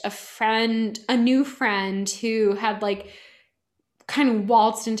college, a new friend who had like kind of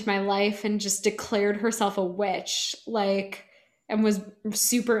waltzed into my life and just declared herself a witch, like, and was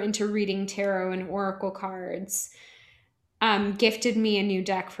super into reading tarot and oracle cards, gifted me a new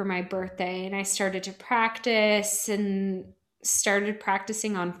deck for my birthday. And I started to practice and started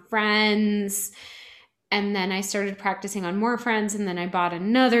practicing on friends. And then I started practicing on more friends, and then I bought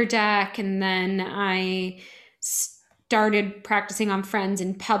another deck, and then I started practicing on friends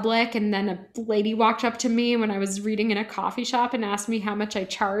in public. And then a lady walked up to me when I was reading in a coffee shop and asked me how much I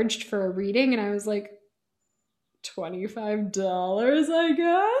charged for a reading. And I was like, $25, I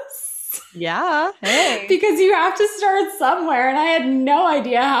guess. Yeah. Hey. Because you have to start somewhere. And I had no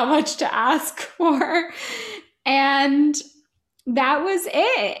idea how much to ask for. And that was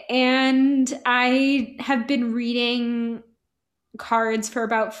it. And I have been reading cards for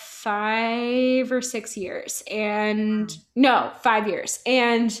about 5 or 6 years. And no, 5 years.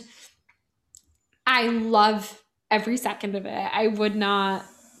 And I love every second of it. I would not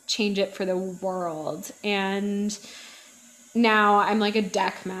change it for the world. And now I'm like a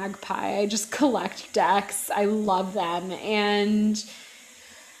deck magpie. I just collect decks. I love them. And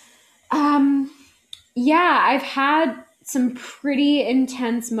yeah, I've had some pretty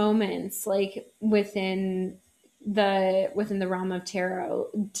intense moments like within the realm of tarot,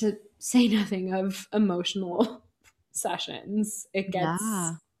 to say nothing of emotional sessions. It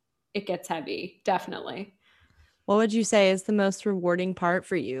gets heavy, definitely. What would you say is the most rewarding part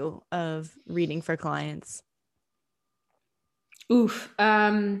for you of reading for clients? Oof.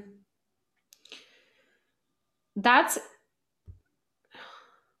 That's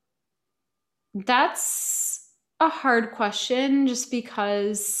a hard question, just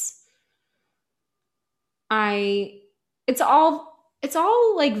because it's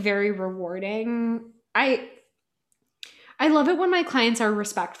all like very rewarding. I love it when my clients are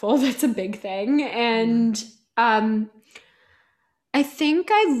respectful. That's a big thing. And I think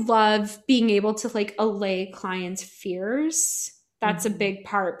I love being able to like allay clients' fears. That's a big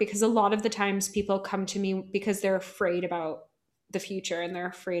part, because a lot of the times people come to me because they're afraid about the future and they're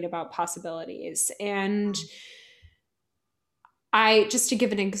afraid about possibilities. And just to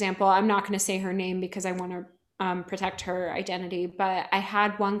give an example, I'm not going to say her name because I want to protect her identity, but I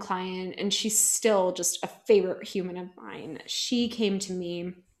had one client, and she's still just a favorite human of mine. She came to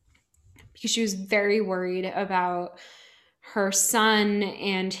me because she was very worried about her son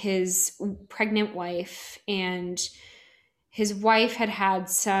and his pregnant wife. And his wife had had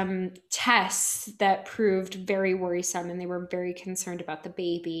some tests that proved very worrisome, and they were very concerned about the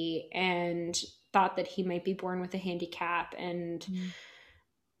baby and thought that he might be born with a handicap and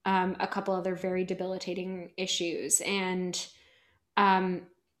a couple other very debilitating issues. And I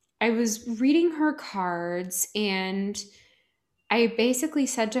was reading her cards, and I basically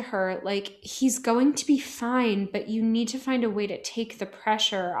said to her, like, he's going to be fine, but you need to find a way to take the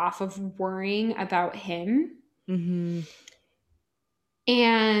pressure off of worrying about him. Mm-hmm.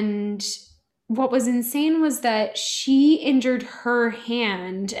 And what was insane was that she injured her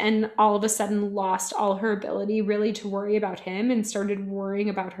hand and all of a sudden lost all her ability really to worry about him and started worrying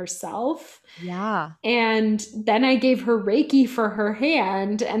about herself. Yeah. And then I gave her Reiki for her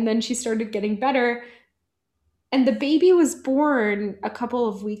hand, and then she started getting better. And the baby was born a couple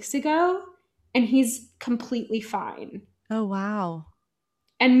of weeks ago, and he's completely fine. Oh, wow.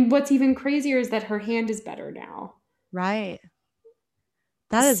 And what's even crazier is that her hand is better now. Right.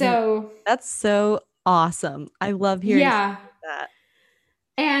 That's so awesome. I love hearing that.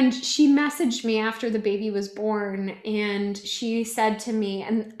 And she messaged me after the baby was born, and she said to me,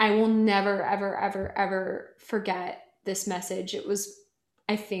 and I will never, ever, ever, ever forget this message. It was,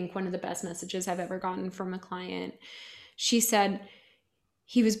 I think, one of the best messages I've ever gotten from a client. She said,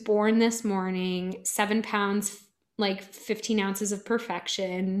 he was born this morning, 7 pounds, like 15 ounces of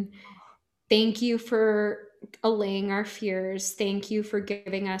perfection. Thank you for allaying our fears. Thank you for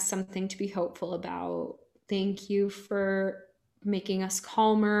giving us something to be hopeful about. Thank you for making us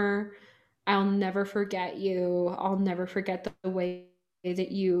calmer. I'll never forget you. I'll never forget the way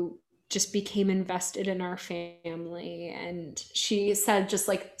that you just became invested in our family. And she said just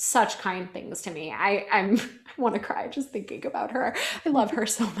like such kind things to me. I want to cry just thinking about her. I love her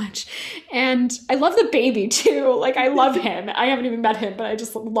so much. And I love the baby too. Like, I love him. I haven't even met him, but I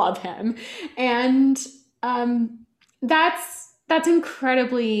just love him. And that's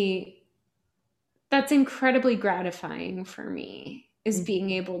incredibly gratifying for me, is being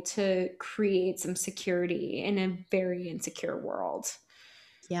able to create some security in a very insecure world.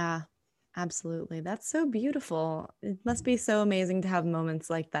 Yeah, absolutely. That's so beautiful. It must be so amazing to have moments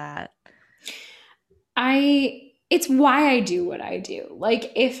like that. It's why I do what I do.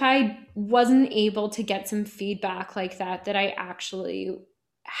 Like, if I wasn't able to get some feedback like that I actually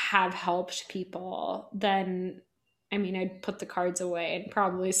have helped people, then I mean, I'd put the cards away and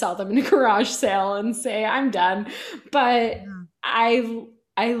probably sell them in a garage sale and say I'm done. But I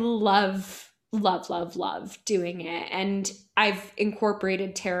love doing it. And I've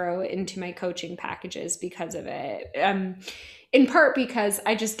incorporated tarot into my coaching packages because of it. In part because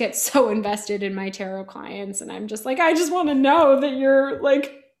I just get so invested in my tarot clients, and I'm just like, I just want to know that you're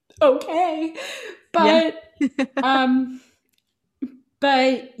like, okay. But,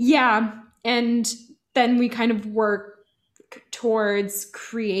 but yeah. And then we kind of work towards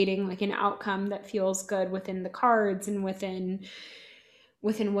creating like an outcome that feels good within the cards and within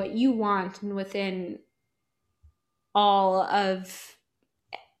what you want and within all of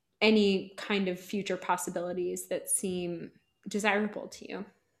any kind of future possibilities that seem desirable to you.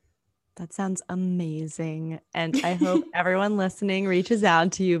 That sounds amazing. And I hope everyone listening reaches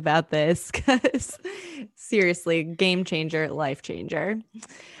out to you about this, because seriously, game changer, life changer.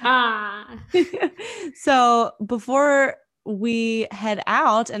 So before we head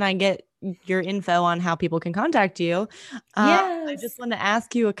out and I get your info on how people can contact you, I just want to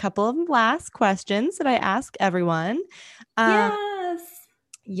ask you a couple of last questions that I ask everyone.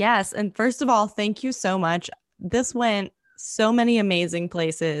 Yes. And first of all, thank you so much. This went so many amazing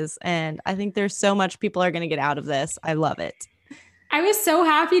places, and I think there's so much people are going to get out of this. I love it. I was so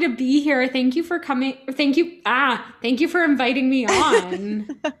happy to be here. Thank you for coming. Thank you for inviting me on.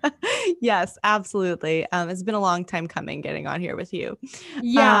 Yes, absolutely. It's been a long time coming getting on here with you.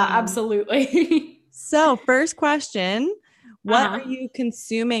 Yeah, absolutely. So first question, what are you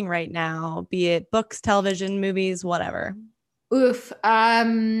consuming right now? Be it books, television, movies, whatever. Oof.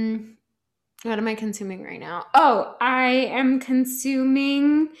 What am I consuming right now? Oh, I am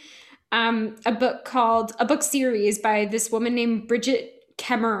consuming a book series by this woman named Bridget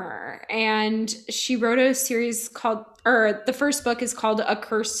Kemmerer. And she wrote a series called, or the first book is called A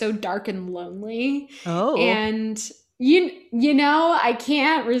Curse So Dark and Lonely. Oh. And you know, I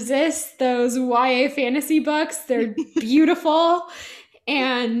can't resist those YA fantasy books. They're beautiful.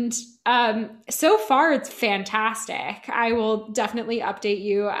 And so far it's fantastic. I will definitely update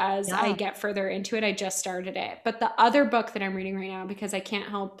you as I get further into it. I just started it. But the other book that I'm reading right now, because I can't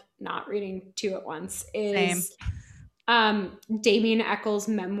help not reading two at once, is Damien Eccles'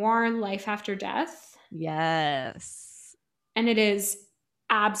 memoir, Life After Death. Yes. And it is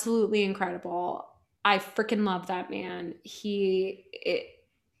absolutely incredible. I freaking love that man.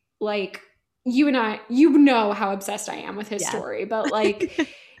 Like, you and I, you know how obsessed I am with his story, but like,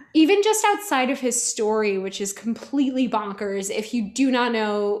 even just outside of his story, which is completely bonkers, if you do not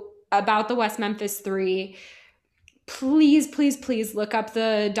know about the West Memphis Three, please, please, please look up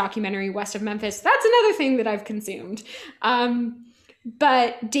the documentary West of Memphis. That's another thing that I've consumed.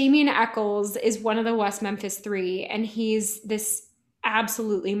 But Damien Eccles is one of the West Memphis Three, and he's this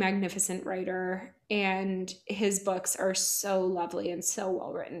absolutely magnificent writer, and his books are so lovely and so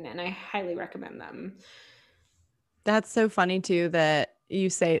well written, and I highly recommend them. That's so funny too that you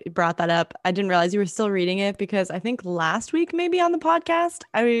brought that up. I didn't realize you were still reading it, because I think last week maybe on the podcast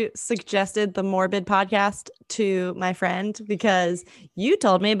I suggested the Morbid podcast to my friend because you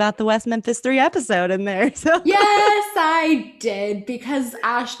told me about the West Memphis 3 episode in there. So yes, I did, because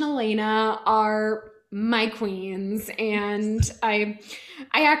Ash and Elena are my queens, and I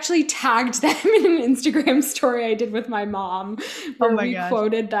actually tagged them in an Instagram story I did with my mom where we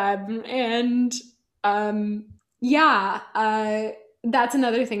quoted them, and that's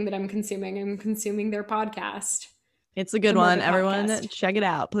another thing that I'm consuming. I'm consuming their podcast. It's a good one. Everyone check it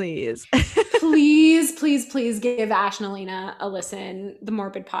out, please. Please, please, please give Ash and Elena a listen. The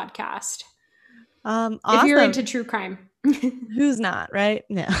Morbid podcast. Awesome. If you're into true crime. Who's not, right?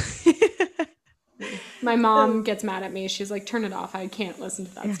 No. My mom gets mad at me. She's like, turn it off. I can't listen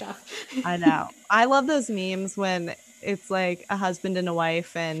to that stuff. I know. I love those memes when it's like a husband and a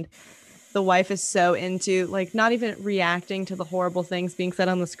wife, and the wife is so into like not even reacting to the horrible things being said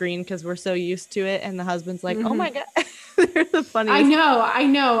on the screen because we're so used to it. And the husband's like, oh my God. They're the funniest. I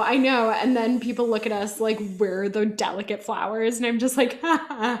know. And then people look at us like we're the delicate flowers. And I'm just like,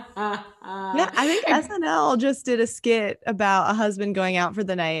 ha. Yeah, I think SNL just did a skit about a husband going out for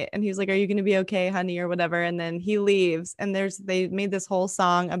the night. And he's like, are you going to be okay, honey, or whatever? And then he leaves. And they made this whole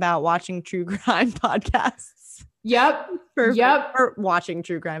song about watching true crime podcasts. Yep. Or watching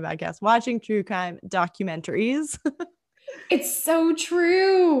true crime podcasts, watching true crime documentaries. It's so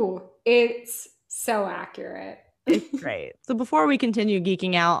true. It's so accurate. It's great. So before we continue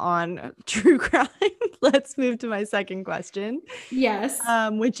geeking out on true crime, let's move to my second question. Yes.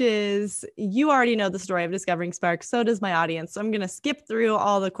 Which is, you already know the story of discovering sparks. So does my audience. So I'm going to skip through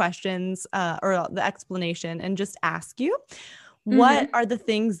all the questions or the explanation and just ask you, what are the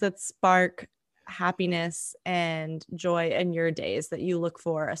things that spark happiness and joy in your days that you look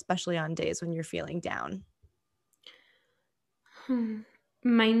for, especially on days when you're feeling down?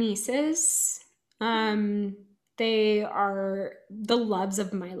 My nieces. They are the loves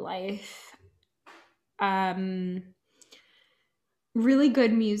of my life. Really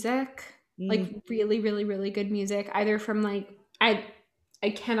good music, like really, really, really good music, either from like, I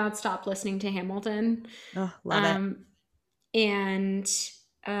cannot stop listening to Hamilton. Oh, love it. And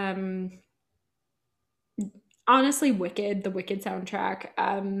honestly, the Wicked soundtrack,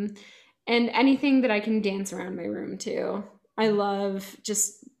 and anything that I can dance around my room to. I love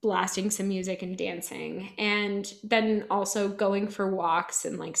just blasting some music and dancing, and then also going for walks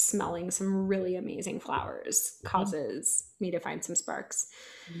and like smelling some really amazing flowers causes me to find some sparks.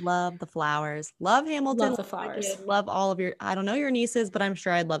 Love the flowers. Love Hamilton. Love the flowers. Love all of I don't know your nieces, but I'm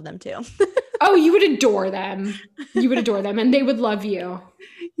sure I'd love them too. Oh, you would adore them. You would adore them, and they would love you.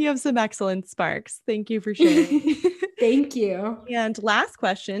 You have some excellent sparks. Thank you for sharing. Thank you. And last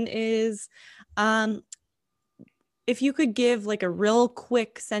question is, if you could give like a real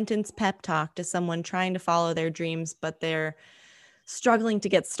quick sentence pep talk to someone trying to follow their dreams, but they're struggling to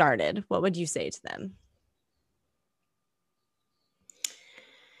get started, what would you say to them?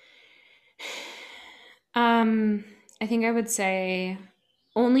 I think I would say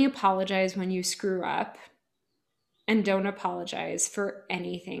only apologize when you screw up, and don't apologize for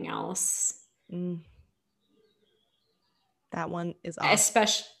anything else. That one is awesome.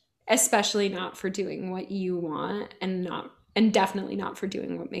 Especially not for doing what you want, and definitely not for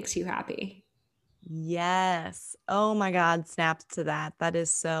doing what makes you happy. Yes. Oh my God. Snaps to that. That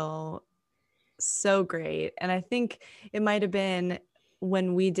is so great. And I think it might have been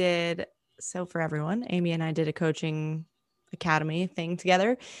when we did, so for everyone, Amy and I did a coaching academy thing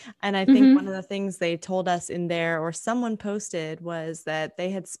together. And I think one of the things they told us in there, or someone posted, was that they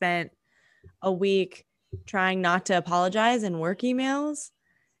had spent a week trying not to apologize in work emails.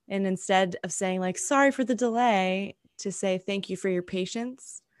 And instead of saying like, sorry for the delay, to say thank you for your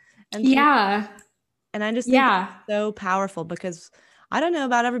patience. And Yeah. And I just think it's so powerful because I don't know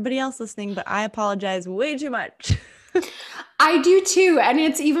about everybody else listening, but I apologize way too much. I do too. And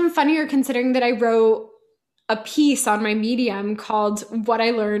it's even funnier considering that I wrote a piece on my Medium called What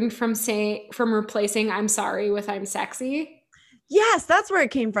I Learned from Replacing I'm Sorry with I'm Sexy. Yes, that's where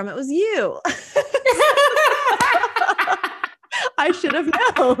it came from. It was you. I should have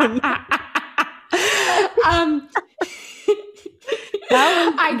known.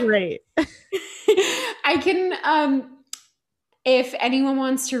 That was great. I can, if anyone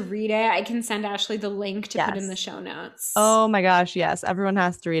wants to read it, I can send Ashley the link to put in the show notes. Oh my gosh, yes. Everyone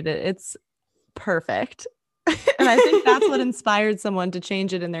has to read it. It's perfect. And I think that's what inspired someone to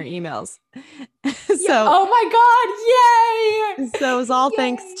change it in their emails. Oh my God, yay! So it was all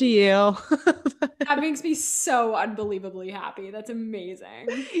thanks to you. That makes me so unbelievably happy. That's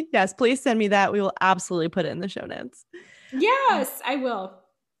amazing. Yes, please send me that. We will absolutely put it in the show notes. Yes, I will.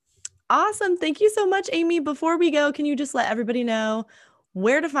 Awesome. Thank you so much, Amy. Before we go, can you just let everybody know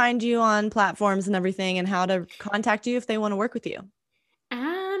where to find you on platforms and everything and how to contact you if they want to work with you?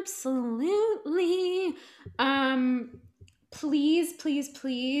 Absolutely.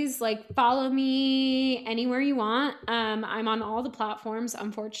 Please like follow me anywhere you want. I'm on all the platforms,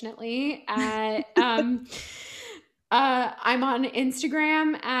 unfortunately. I'm on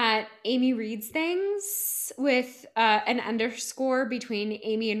Instagram at Amy Reads Things with an underscore between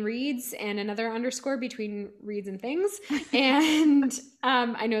Amy and Reads and another underscore between Reads and Things. And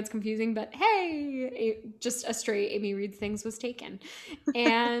I know it's confusing, but hey, just a straight Amy Reads Things was taken.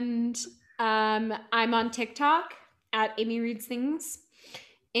 And I'm on TikTok at Amy Reads Things.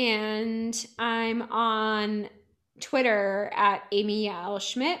 And I'm on Twitter at Amy Yael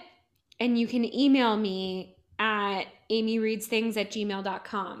Schmidt. And you can email me at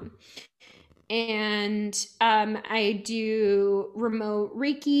amyreadsthings@gmail.com. And I do remote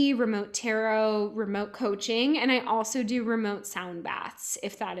Reiki, remote tarot, remote coaching, and I also do remote sound baths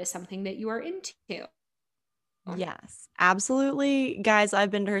if that is something that you are into. Yes, absolutely. Guys,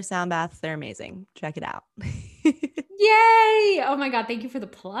 I've been to her sound baths. They're amazing. Check it out. Yay! Oh my God, thank you for the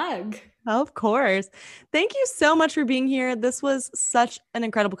plug. Of course. Thank you so much for being here. This was such an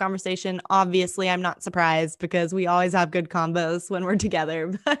incredible conversation. Obviously, I'm not surprised because we always have good combos when we're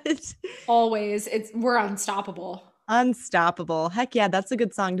together, but always we're unstoppable. Unstoppable. Heck yeah, that's a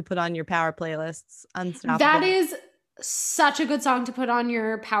good song to put on your power playlists. Unstoppable. That is such a good song to put on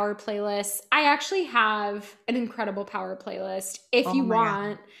your power playlist. I actually have an incredible power playlist if you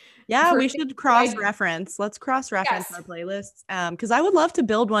want. God. Yeah, we should cross-reference. Let's cross-reference our playlists. Because I would love to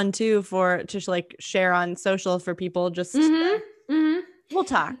build one too to like share on social for people. Just we'll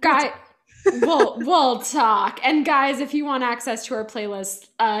talk. We'll talk. And guys, if you want access to our playlist,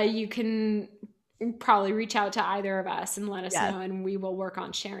 you can probably reach out to either of us and let us know, and we will work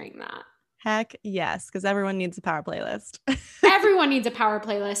on sharing that. Heck yes, because everyone needs a power playlist. Everyone needs a power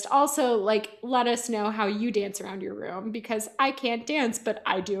playlist. Also, like, let us know how you dance around your room because I can't dance, but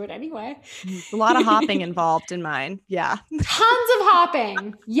I do it anyway. A lot of hopping involved in mine. Yeah. Tons of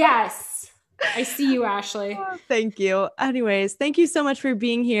hopping. Yes. I see you, Ashley. Oh, thank you. Anyways, thank you so much for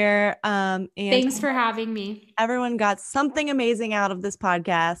being here. And thanks for having me. Everyone got something amazing out of this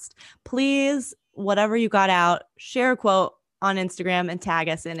podcast. Please, whatever you got out, share a quote on Instagram and tag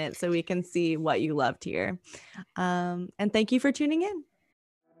us in it so we can see what you loved here. And thank you for tuning in.